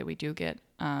creativity that we do get.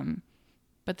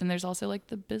 But then there's also like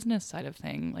the business side of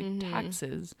thing, like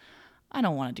taxes. I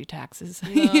don't want to do taxes.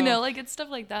 No. Like it's stuff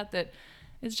like that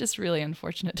is just really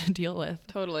unfortunate to deal with.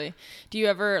 Totally. Do you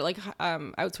ever like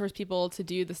outsource people to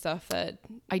do the stuff that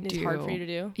is hard for you to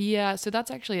do? Yeah. So that's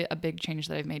actually a big change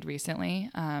that I've made recently.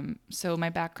 So my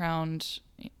background,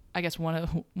 I guess one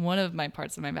of my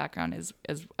parts of my background is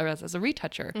as a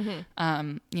retoucher.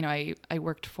 Mm-hmm. I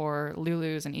worked for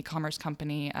Lulu's, an e-commerce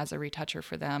company, as a retoucher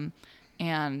for them,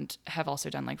 and have also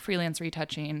done like freelance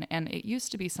retouching. And it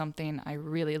used to be something I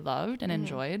really loved and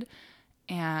enjoyed,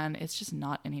 and it's just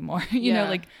not anymore.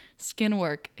 Like skin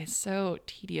work is so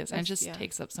tedious and it just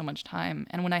takes up so much time.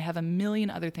 And when I have a million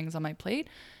other things on my plate,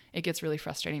 it gets really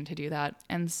frustrating to do that.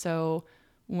 And so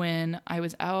when I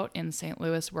was out in St.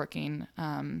 Louis working,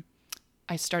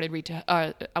 I started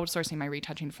outsourcing my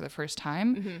retouching for the first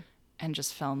time and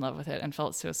just fell in love with it and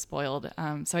felt so spoiled.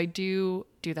 So I do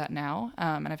that now.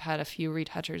 And I've had a few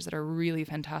retouchers that are really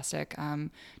fantastic.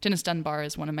 Dennis Dunbar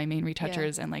is one of my main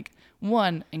retouchers and like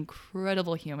one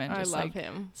incredible human. I love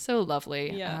him. So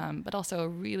lovely. Yeah. But also a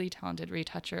really talented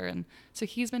retoucher. And so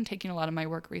he's been taking a lot of my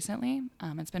work recently.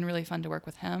 It's been really fun to work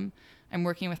with him. I'm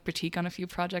working with Teague on a few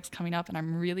projects coming up, and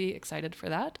I'm really excited for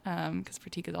that because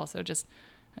Teague is also just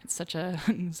such an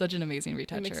amazing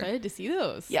retoucher. I'm excited to see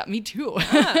those. Yeah, me too.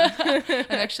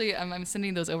 Yeah. I'm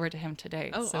sending those over to him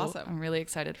today. Oh, so awesome. I'm really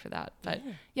excited for that. But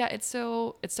yeah it's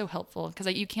so helpful because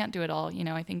you can't do it all.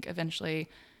 I think eventually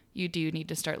you do need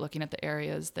to start looking at the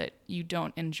areas that you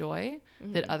don't enjoy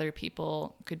that other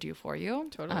people could do for you.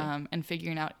 Totally. And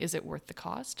figuring out, is it worth the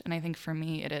cost? And I think for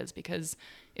me it is, because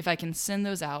if I can send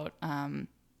those out and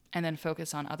then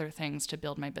focus on other things to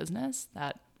build my business,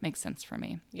 that makes sense for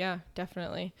me. Yeah,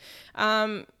 definitely.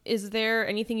 Is there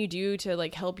anything you do to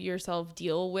like help yourself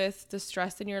deal with the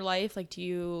stress in your life? Like, do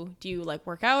you like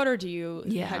work out, or do you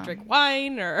drink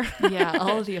wine, or? Yeah,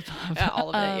 all of the above. All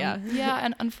of it. Yeah. Yeah.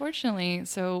 And unfortunately,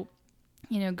 so,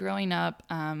 growing up,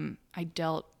 I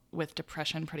dealt with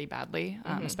depression pretty badly,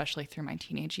 especially through my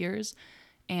teenage years.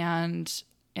 And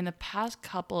in the past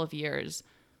couple of years,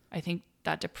 I think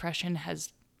that depression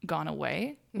has gone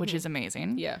away, which is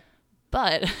amazing. Yeah.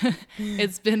 But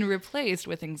it's been replaced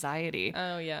with anxiety.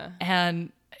 Oh, yeah.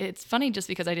 And it's funny just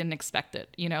because I didn't expect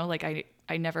it. Like I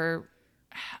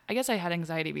guess I had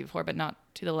anxiety before, but not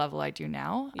to the level I do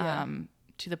now. Yeah.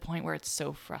 To the point where it's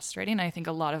so frustrating. I think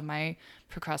a lot of my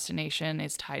procrastination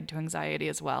is tied to anxiety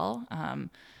as well.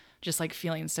 Just like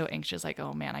feeling so anxious, like,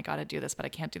 oh man, I got to do this, but I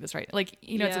can't do this right. Like,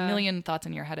 it's a million thoughts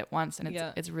in your head at once, and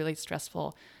it's really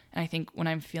stressful. And I think when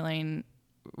I'm feeling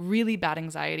really bad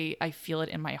anxiety, I feel it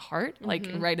in my heart, like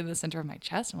right in the center of my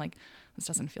chest. I'm like, this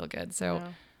doesn't feel good. So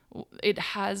it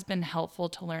has been helpful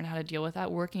to learn how to deal with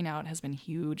that. Working out has been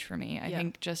huge for me. I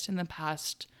think just in the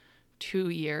past 2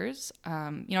 years,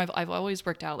 I've always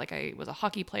worked out. Like I was a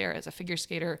hockey player, as a figure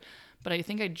skater, but I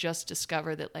think I just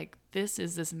discovered that like this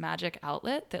is this magic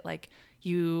outlet that like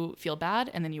you feel bad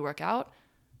and then you work out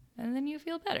and then you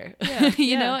feel better,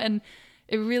 you know, and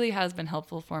it really has been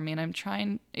helpful for me. And I'm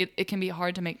trying, it can be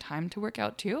hard to make time to work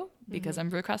out too, because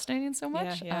I'm procrastinating so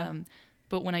much.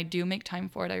 But when I do make time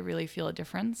for it, I really feel a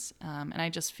difference. And I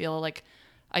just feel like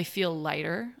I feel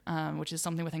lighter, which is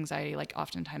something with anxiety. Like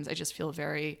oftentimes I just feel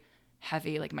very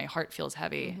heavy, like my heart feels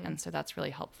heavy. And so that's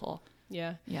really helpful.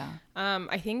 Yeah. Yeah.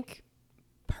 I think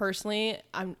personally,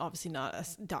 I'm obviously not a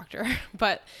doctor,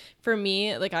 but for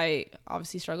me, like I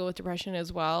obviously struggle with depression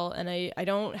as well. And I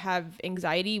don't have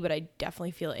anxiety, but I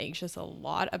definitely feel anxious a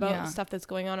lot about stuff that's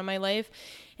going on in my life.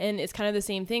 And it's kind of the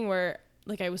same thing where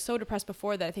like I was so depressed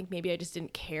before that I think maybe I just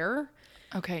didn't care.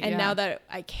 Okay. And now that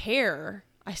I care,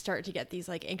 I start to get these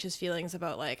like anxious feelings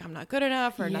about like I'm not good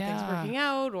enough, or nothing's working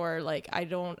out, or like I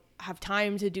don't have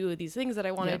time to do these things that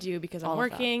I want to do because I'm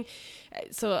working.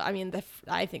 So I mean,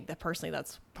 I think that personally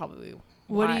that's probably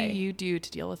what do you do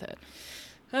to deal with it?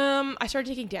 I started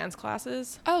taking dance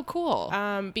classes. Oh, cool.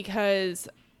 Because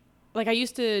like I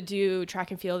used to do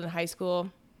track and field in high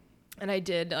school. And I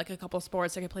did like a couple of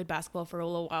sports. Like I played basketball for a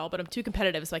little while, but I'm too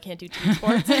competitive, so I can't do team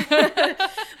sports.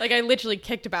 Like I literally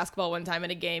kicked a basketball one time in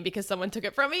a game because someone took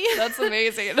it from me. That's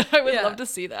amazing. I would love to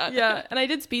see that. Yeah. And I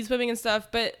did speed swimming and stuff,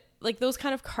 but like those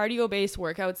kind of cardio based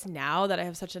workouts now that I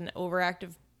have such an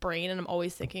overactive brain and I'm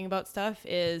always thinking about stuff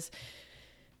is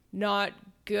not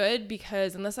good,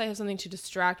 because unless I have something to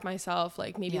distract myself,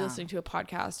 like maybe listening to a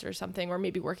podcast or something, or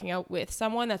maybe working out with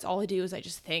someone, that's all I do is I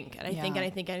just think and I think and I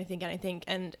think and I think and I think,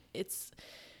 and it's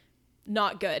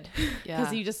not good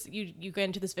because you get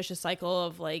into this vicious cycle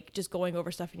of like just going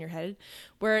over stuff in your head,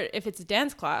 where if it's a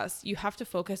dance class you have to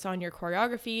focus on your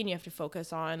choreography and you have to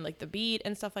focus on like the beat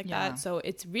and stuff like that. So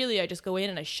it's really, I just go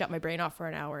in and I shut my brain off for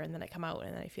an hour and then I come out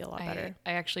and then I feel a lot better.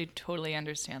 I actually totally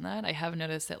understand that. I have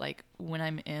noticed that like when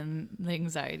I'm in the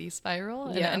anxiety spiral,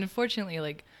 and unfortunately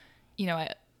like, you know,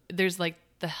 there's like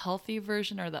the healthy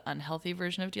version or the unhealthy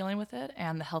version of dealing with it,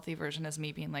 and the healthy version is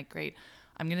me being like, great,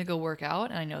 I'm going to go work out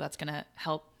and I know that's going to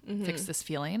help fix this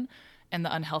feeling. And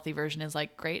the unhealthy version is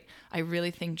like, great, I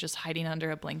really think just hiding under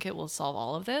a blanket will solve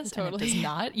all of this. Totally. And it does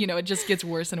not, you know, it just gets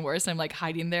worse and worse. I'm like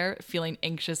hiding there feeling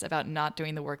anxious about not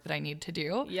doing the work that I need to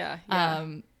do.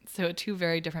 So 2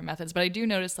 very different methods. But I do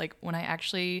notice like when I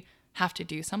actually have to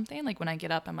do something, like when I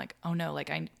get up, I'm like, oh no, like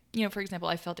you know, for example,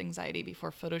 I felt anxiety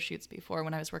before photo shoots before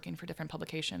when I was working for different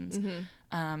publications.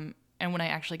 And when I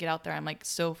actually get out there, I'm like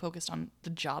so focused on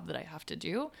the job that I have to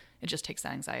do. It just takes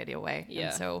that anxiety away. Yeah.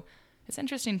 And so it's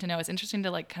interesting to know. It's interesting to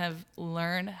like kind of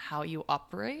learn how you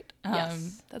operate.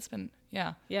 That's been,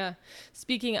 Yeah.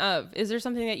 Speaking of, is there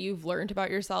something that you've learned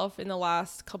about yourself in the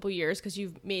last couple of years? Because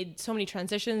you've made so many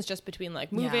transitions just between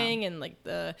like moving and like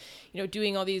the, you know,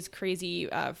 doing all these crazy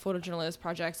photojournalist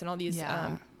projects and all these,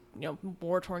 you know,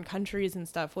 war-torn countries and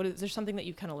stuff. Is there something that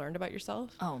you've kind of learned about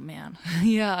yourself? Oh man.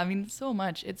 Yeah. I mean, so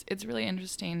much. It's really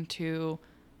interesting to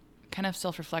kind of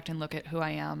self-reflect and look at who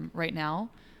I am right now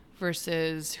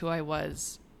versus who I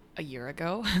was a year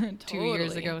ago, 2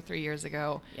 years ago, 3 years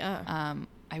ago. Yeah.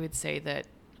 I would say that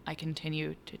I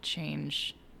continue to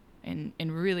change in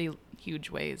really huge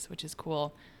ways, which is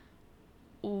cool.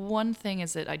 One thing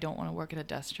is that I don't want to work at a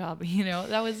desk job. You know,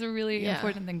 that was a really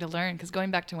important thing to learn, because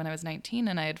going back to when I was 19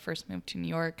 and I had first moved to New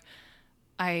York,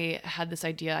 I had this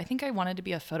idea. I think I wanted to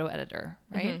be a photo editor,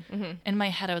 right? In my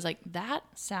head, I was like, that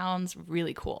sounds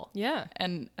really cool. Yeah.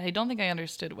 And I don't think I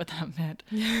understood what that meant.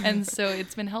 And so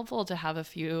it's been helpful to have a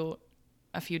few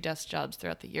desk jobs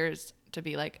throughout the years to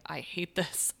be like, I hate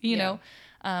this, you know?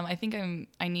 I think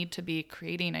I need to be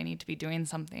creating. I need to be doing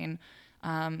something.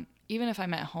 Even if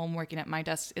I'm at home working at my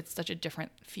desk, it's such a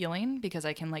different feeling because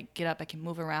I can like get up, I can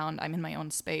move around. I'm in my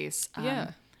own space.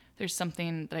 There's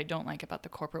something that I don't like about the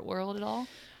corporate world at all.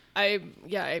 I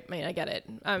mean, I get it.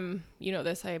 You know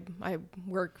this, I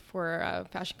work for a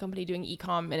fashion company doing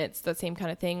e-com, and it's the same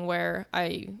kind of thing where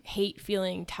I hate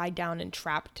feeling tied down and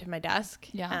trapped to my desk.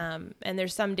 And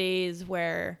there's some days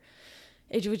where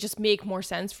it would just make more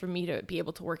sense for me to be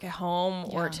able to work at home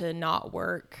or to not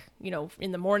work, you know,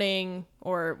 in the morning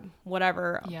or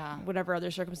whatever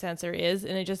other circumstance there is.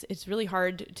 And it's really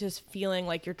hard just feeling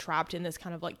like you're trapped in this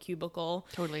kind of like cubicle.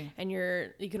 Totally. And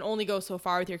you can only go so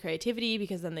far with your creativity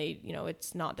because then they, you know,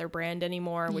 it's not their brand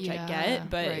anymore, which I get,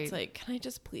 but it's like, can I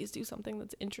just please do something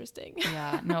that's interesting?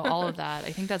 Yeah, no, all of that.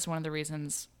 I think that's one of the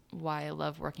reasons why I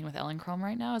love working with Ellen Chrome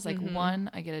right now is like, one,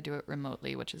 I get to do it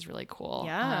remotely, which is really cool.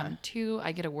 Yeah. Two,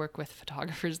 I get to work with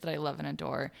photographers that I love and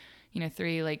adore.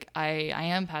 Three, like I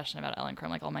am passionate about Ellen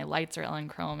Chrome. Like all my lights are Ellen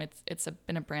Chrome. It's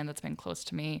been a brand that's been close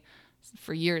to me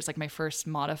for years. Like my first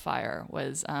modifier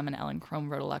was an Ellen Chrome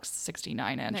Rotolux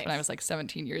 69 inch when I was like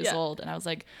 17 years old. And I was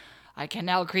like, I can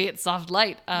now create soft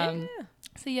light.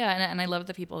 So yeah, and I love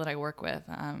the people that I work with,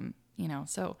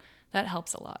 so that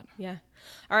helps a lot. Yeah.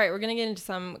 All right, we're going to get into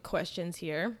some questions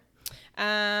here.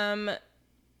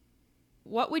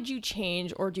 What would you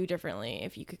change or do differently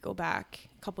if you could go back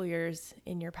a couple years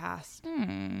in your past?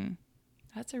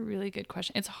 That's a really good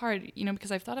question. It's hard,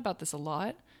 because I've thought about this a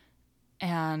lot.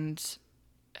 And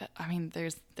I mean,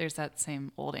 there's that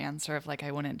same old answer of like,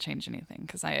 I wouldn't change anything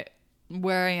because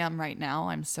where I am right now,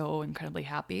 I'm so incredibly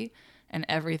happy and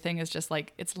everything is just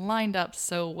like, it's lined up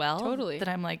so well that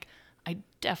I'm like, I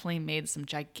definitely made some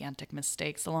gigantic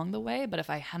mistakes along the way, but if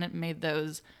I hadn't made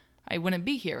those, I wouldn't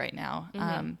be here right now.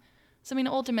 So I mean,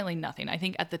 ultimately nothing. I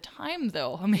think at the time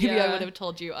though, maybe I would have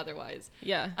told you otherwise.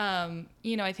 Yeah.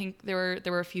 I think there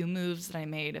were a few moves that I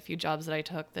made, a few jobs that I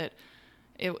took that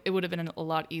it would have been a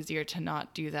lot easier to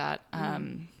not do that.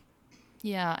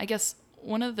 Yeah, I guess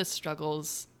one of the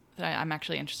struggles that I'm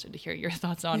actually interested to hear your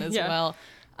thoughts on as well.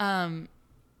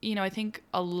 I think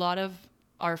a lot of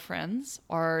our friends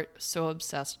are so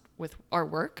obsessed with our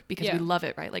work because we love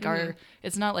it, right? Like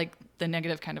it's not like the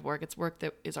negative kind of work. It's work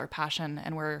that is our passion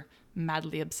and we're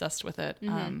madly obsessed with it.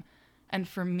 And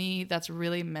for me, that's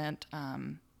really meant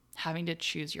having to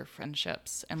choose your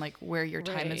friendships and like where your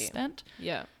time is spent.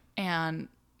 Yeah. And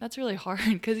that's really hard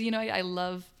because, I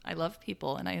love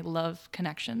people and I love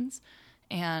connections.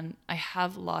 And I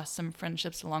have lost some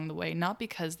friendships along the way, not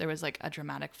because there was like a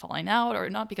dramatic falling out or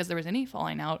not because there was any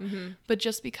falling out, but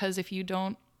just because if you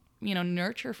don't,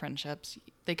 nurture friendships,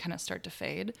 they kind of start to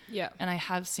fade. Yeah. And I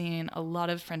have seen a lot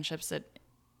of friendships that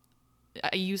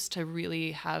I used to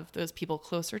really have those people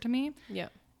closer to me. Yeah.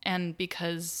 And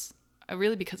because of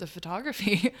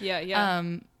photography.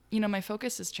 My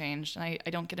focus has changed and I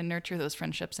don't get to nurture those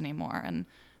friendships anymore. And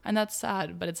that's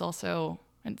sad, but it's also...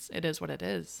 It is what it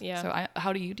is. Yeah. So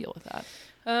how do you deal with that?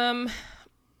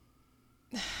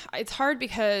 It's hard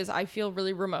because I feel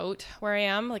really remote where I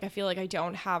am. Like I feel like I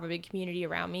don't have a big community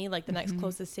around me. Like the next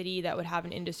closest city that would have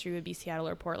an industry would be Seattle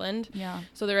or Portland. Yeah.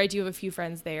 So there I do have a few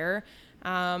friends there.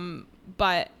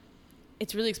 But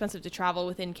it's really expensive to travel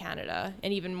within Canada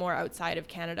and even more outside of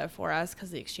Canada for us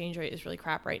because the exchange rate is really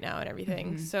crap right now and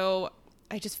everything. So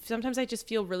sometimes I just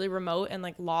feel really remote and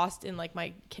like lost in like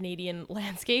my Canadian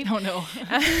landscape. Oh no.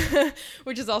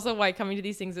 Which is also why coming to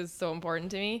these things is so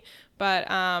important to me. But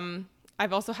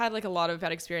I've also had like a lot of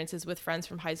bad experiences with friends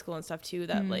from high school and stuff too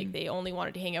that like they only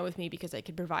wanted to hang out with me because I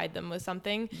could provide them with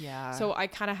something. Yeah. So I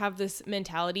kind of have this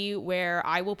mentality where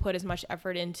I will put as much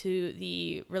effort into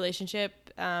the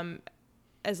relationship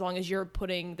as long as you're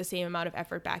putting the same amount of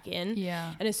effort back in.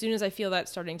 Yeah. And as soon as I feel that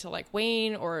starting to like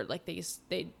wane or like they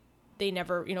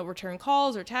never, return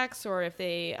calls or texts, or if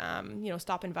they,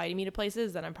 stop inviting me to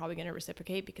places, then I'm probably going to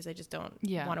reciprocate because I just don't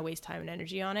want to waste time and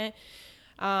energy on it.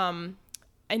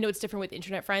 I know it's different with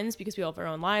internet friends because we all have our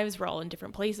own lives. We're all in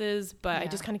different places, but I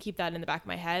just kind of keep that in the back of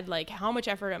my head. Like, how much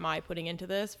effort am I putting into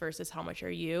this versus how much are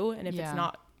you? And if it's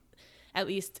not at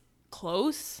least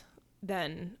close,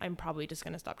 then I'm probably just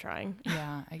going to stop trying.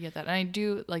 Yeah, I get that. And I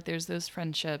do, like, there's those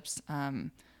friendships,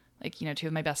 two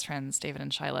of my best friends, David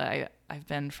and Shyla, I've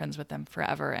been friends with them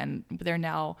forever, and they're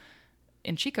now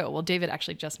in Chico. Well, David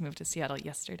actually just moved to Seattle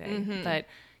yesterday, but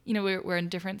we're in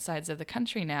different sides of the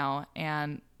country now,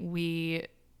 and we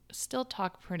still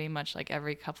talk pretty much like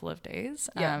every couple of days.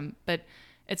 But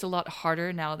it's a lot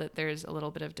harder now that there's a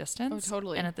little bit of distance. Oh,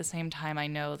 totally. And at the same time, I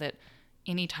know that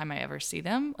anytime I ever see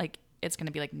them, like, it's going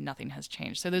to be like nothing has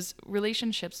changed. So there's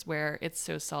relationships where it's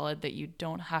so solid that you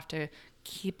don't have to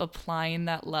keep applying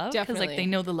that love because like they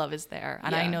know the love is there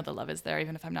and I know the love is there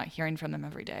even if I'm not hearing from them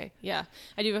every day. Yeah,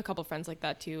 I do have a couple friends like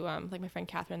that too. Like my friend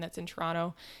Catherine that's in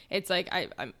Toronto. It's like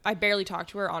I barely talk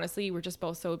to her, honestly. We're just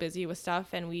both so busy with stuff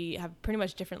and we have pretty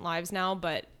much different lives now,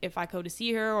 but if I go to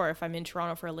see her or if I'm in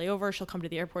Toronto for a layover, she'll come to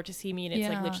the airport to see me and it's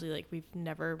like literally like we've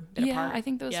never been apart. I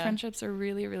think those friendships are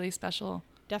really, really special.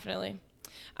 Definitely.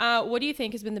 What do you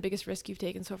think has been the biggest risk you've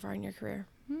taken so far in your career?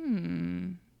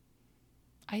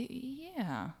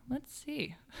 Let's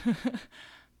see.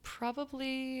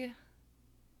 Probably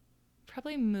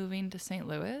moving to St.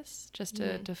 Louis just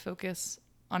to focus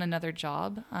on another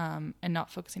job and not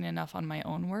focusing enough on my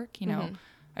own work. I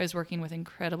was working with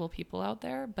incredible people out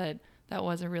there, but that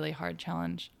was a really hard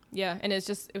challenge. Yeah, and it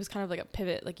was kind of like a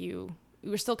pivot, like you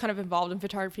were still kind of involved in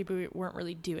photography, but we weren't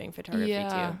really doing photography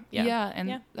too.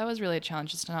 And that was really a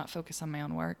challenge, just to not focus on my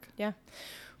own work. Yeah.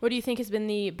 What do you think has been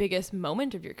the biggest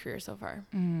moment of your career so far?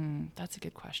 That's a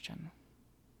good question.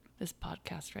 This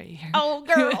podcast right here. Oh,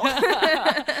 girl.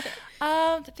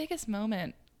 The biggest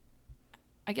moment,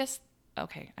 I guess.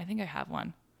 Okay, I think I have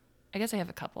one. I guess I have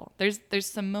a couple. There's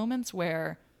some moments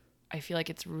where I feel like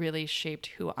it's really shaped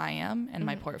who I am and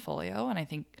my portfolio, and I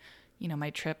think,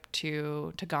 my trip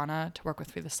to Ghana to work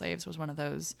with Free the Slaves was one of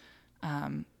those.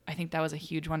 I think that was a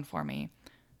huge one for me.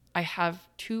 I have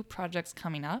 2 projects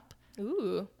coming up.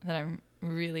 Ooh. That I'm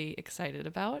really excited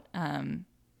about,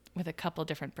 with a couple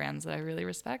different brands that I really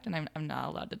respect, and I'm not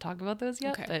allowed to talk about those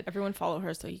yet. Okay. But everyone follow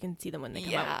her so you can see them when they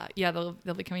come out. Yeah,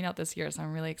 they'll be coming out this year, so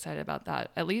I'm really excited about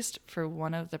that. At least for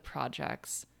one of the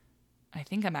projects, I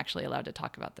think I'm actually allowed to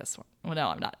talk about this one. Well, no,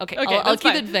 I'm not. Okay, I'll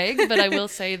keep it vague, but I will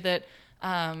say that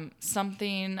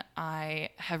something I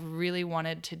have really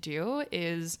wanted to do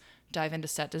is dive into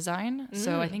set design.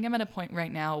 So I think I'm at a point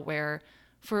right now where,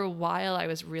 for a while, I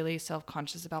was really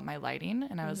self-conscious about my lighting,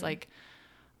 and I was like,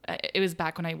 it was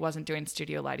back when I wasn't doing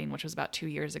studio lighting, which was about 2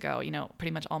 years ago.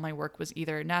 Pretty much all my work was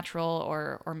either natural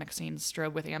or mixing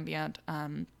strobe with ambient.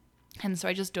 And so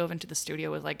I just dove into the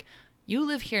studio with like, you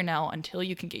live here now until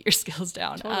you can get your skills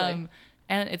down. Totally.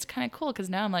 And it's kind of cool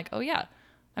because now I'm like, oh yeah,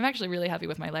 I'm actually really happy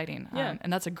with my lighting.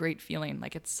 And that's a great feeling.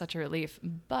 Like, it's such a relief.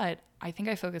 But I think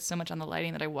I focused so much on the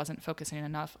lighting that I wasn't focusing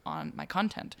enough on my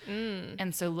content.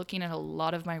 And so looking at a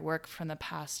lot of my work from the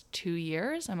past 2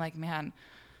 years, I'm like, man,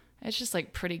 it's just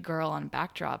like pretty girl on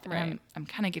backdrop. Right. And I'm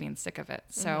kind of getting sick of it.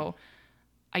 So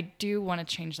I do want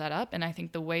to change that up. And I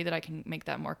think the way that I can make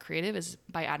that more creative is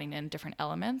by adding in different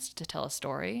elements to tell a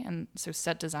story. And so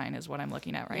set design is what I'm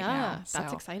looking at right now. Yeah,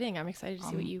 that's exciting. I'm excited to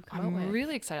see what you come up with. I'm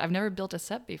really excited. I've never built a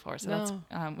set before. So that's,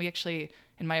 we actually,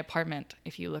 in my apartment,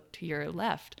 if you look to your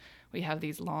left, we have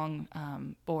these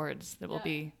long boards that will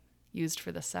be used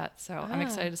for the set. So I'm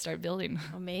excited to start building.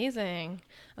 Amazing.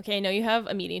 Okay, I know you have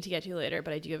a meeting to get to later,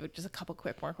 but I do have just a couple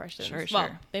more questions. Sure. Well,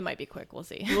 they might be quick. We'll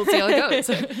see. We'll see how it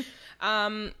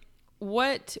goes.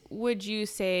 What would you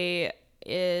say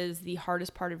is the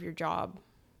hardest part of your job?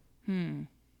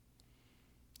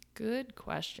 Good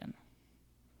question.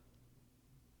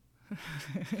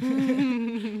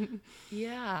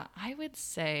 Yeah, I would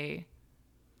say,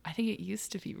 I think it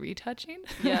used to be retouching.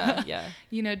 Yeah.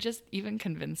 Just even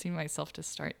convincing myself to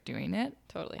start doing it.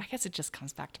 Totally. I guess it just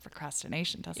comes back to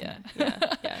procrastination, doesn't it?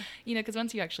 Yeah. Because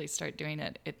once you actually start doing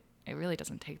it, it really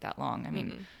doesn't take that long. I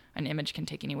mean, an image can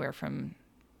take anywhere from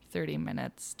 30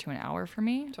 minutes to an hour for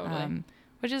me. Totally.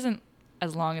 Which isn't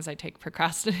as long as I take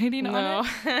procrastinating on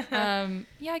it.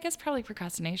 I guess probably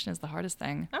procrastination is the hardest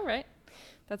thing. All right.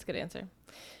 That's a good answer.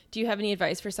 Do you have any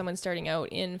advice for someone starting out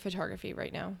in photography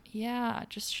right now? Yeah,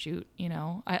 just shoot,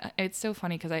 it's so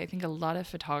funny because I think a lot of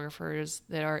photographers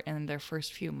that are in their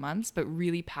first few months, but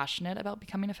really passionate about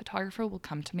becoming a photographer, will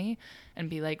come to me and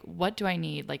be like, what do I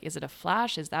need? Like, is it a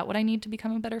flash? Is that what I need to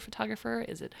become a better photographer?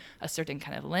 Is it a certain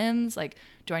kind of lens? Like,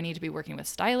 do I need to be working with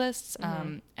stylists?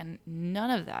 And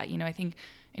none of that. I think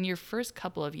in your first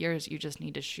couple of years, you just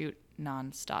need to shoot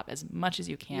nonstop as much as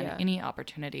you can, any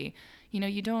opportunity.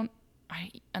 You don't,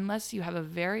 unless you have a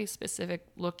very specific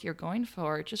look you're going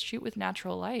for, just shoot with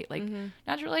natural light. Like,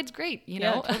 natural light's great,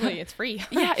 know? Totally. It's free.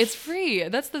 Yeah, it's free.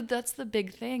 That's the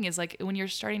big thing, is like, when you're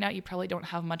starting out, you probably don't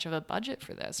have much of a budget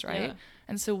for this, right? Yeah.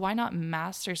 And so why not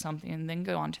master something and then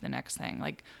go on to the next thing?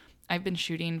 Like, I've been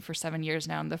shooting for 7 years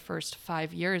now, and the first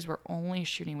 5 years we're only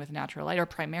shooting with natural light, or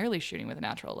primarily shooting with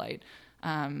natural light.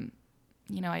 I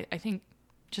think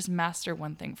just master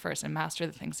one thing first, and master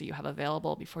the things that you have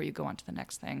available before you go on to the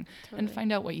next thing. Totally. And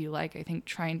find out what you like. I think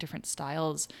trying different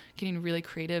styles, getting really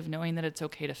creative, knowing that it's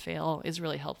okay to fail is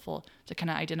really helpful to kind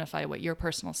of identify what your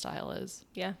personal style is.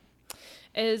 Yeah.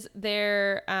 Is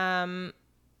there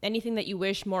anything that you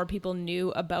wish more people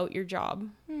knew about your job?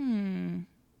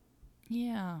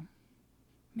 Yeah,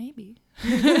 maybe.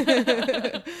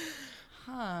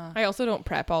 I also don't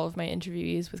prep all of my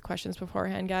interviewees with questions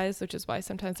beforehand, guys, which is why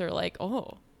sometimes they're like,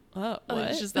 what?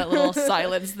 It's just that little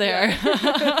silence there.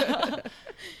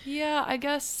 Yeah, I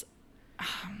guess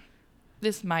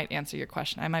this might answer your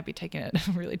question. I might be taking it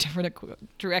a really different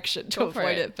direction to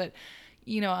avoid it. But,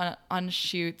 on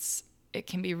shoots, it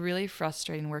can be really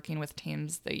frustrating working with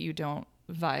teams that you don't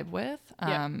vibe with.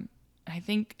 I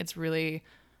think it's really,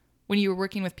 when you're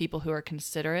working with people who are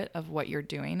considerate of what you're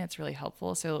doing, it's really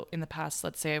helpful. So in the past,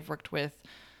 let's say I've worked with,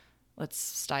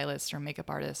 stylists or makeup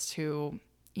artists who,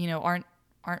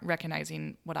 aren't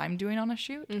recognizing what I'm doing on a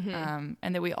shoot. And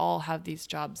that we all have these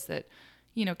jobs that,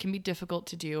 can be difficult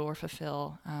to do or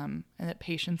fulfill. And that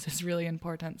patience is really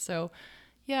important. So,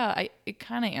 Yeah, it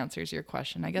kind of answers your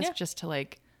question. I guess Yeah. just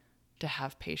to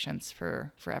have patience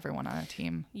for everyone on a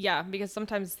team. Yeah, because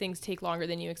sometimes things take longer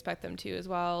than you expect them to as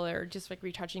well, or just like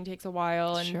retouching takes a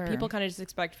while, and Sure. people kind of just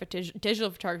expect digital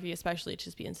photography especially to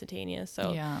just be instantaneous.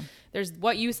 So Yeah. there's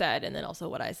what you said and then also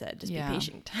what I said. Just Yeah. be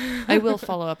patient. I will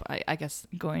follow up, I guess,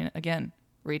 going again,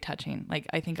 retouching. Like,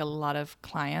 I think a lot of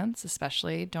clients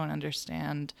especially don't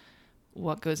understand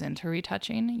what goes into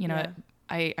retouching. You know,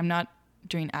 I'm not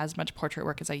doing as much portrait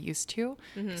work as I used to,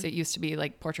 because it used to be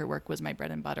like portrait work was my bread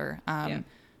and butter. And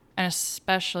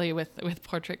especially with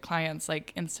portrait clients,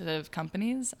 like instead of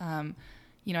companies,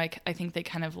 you know, I think they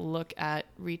kind of look at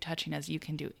retouching as you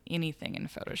can do anything in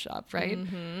Photoshop, right?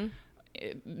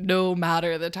 No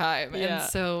matter the time. Yeah. And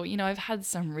so, you know, I've had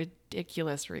some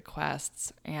ridiculous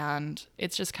requests, and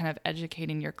it's just kind of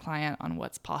educating your client on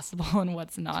what's possible and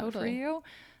what's not for you.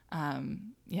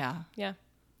 Yeah.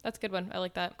 That's a good one. I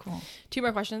like that. Cool. 2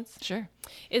 more questions. Sure.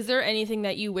 Is there anything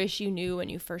that you wish you knew when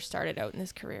you first started out in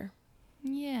this career?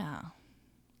 Yeah,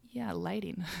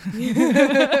 lighting. You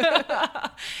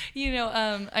know,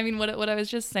 I mean, what I was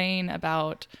just saying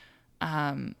about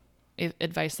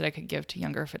advice that I could give to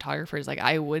younger photographers, like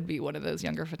I would be one of those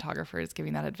younger photographers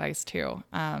giving that advice too.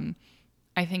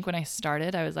 I think when I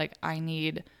started, I was like, I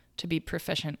need to be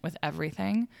proficient with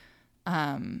everything.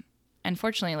 And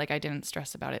fortunately, like I didn't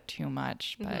stress about it too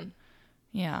much, but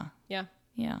yeah.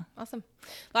 Awesome.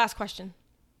 Last question.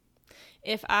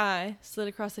 If I slid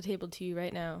across the table to you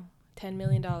right now, $10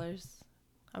 million, I'm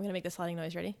going to make the sliding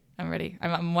noise. Ready? I'm ready.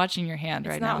 I'm watching your hand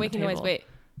right now. It's not waking noise. Wait.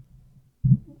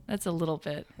 That's a little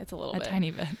bit. It's a little bit. A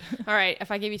tiny bit. All right. If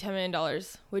I gave you $10 million,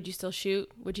 would you still shoot?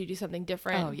 Would you do something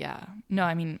different? Oh, yeah. No,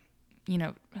 I mean, you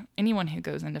know, anyone who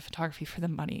goes into photography for the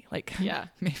money, like,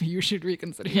 maybe you should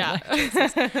reconsider your life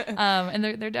choices. And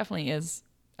there definitely is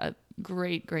a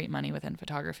great money within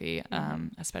photography,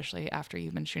 especially after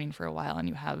you've been shooting for a while and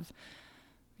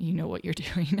you know what you're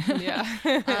doing.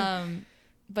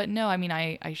 But no, I mean,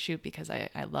 I shoot because I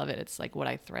love it. It's like what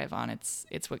I thrive on.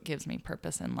 It's what gives me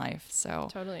purpose in life. So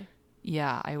totally.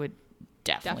 Yeah, I would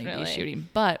definitely be shooting,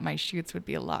 but my shoots would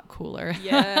be a lot cooler.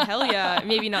 Yeah, hell yeah.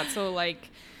 Maybe not so like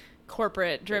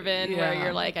corporate driven where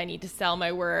you're like, I need to sell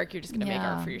my work. You're just going to make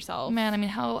art for yourself. Man, I mean,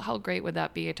 how great would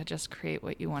that be to just create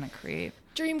what you want to create?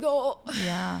 Dream goal.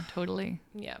 Yeah, totally.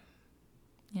 Yeah.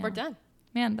 We're done.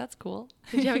 Man, that's cool.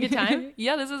 Did you have a good time?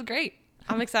 Yeah, this is great.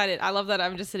 I'm excited. I love that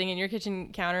I'm just sitting in your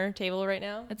kitchen counter table right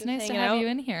now. It's nice to have you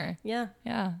in here. Yeah.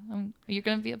 Yeah. You're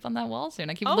going to be up on that wall soon.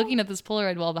 I keep looking at this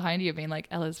Polaroid wall behind you being like,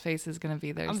 Ella's face is going to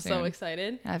be there soon. I'm so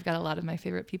excited. I've got a lot of my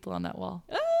favorite people on that wall.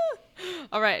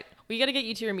 All right. We got to get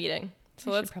you to your meeting.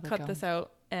 So let's cut go. this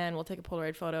out and we'll take a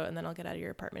Polaroid photo and then I'll get out of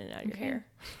your apartment and out of your hair.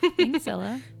 Thanks,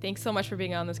 Ella. Thanks so much for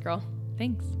being on this, girl.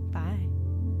 Thanks. Bye.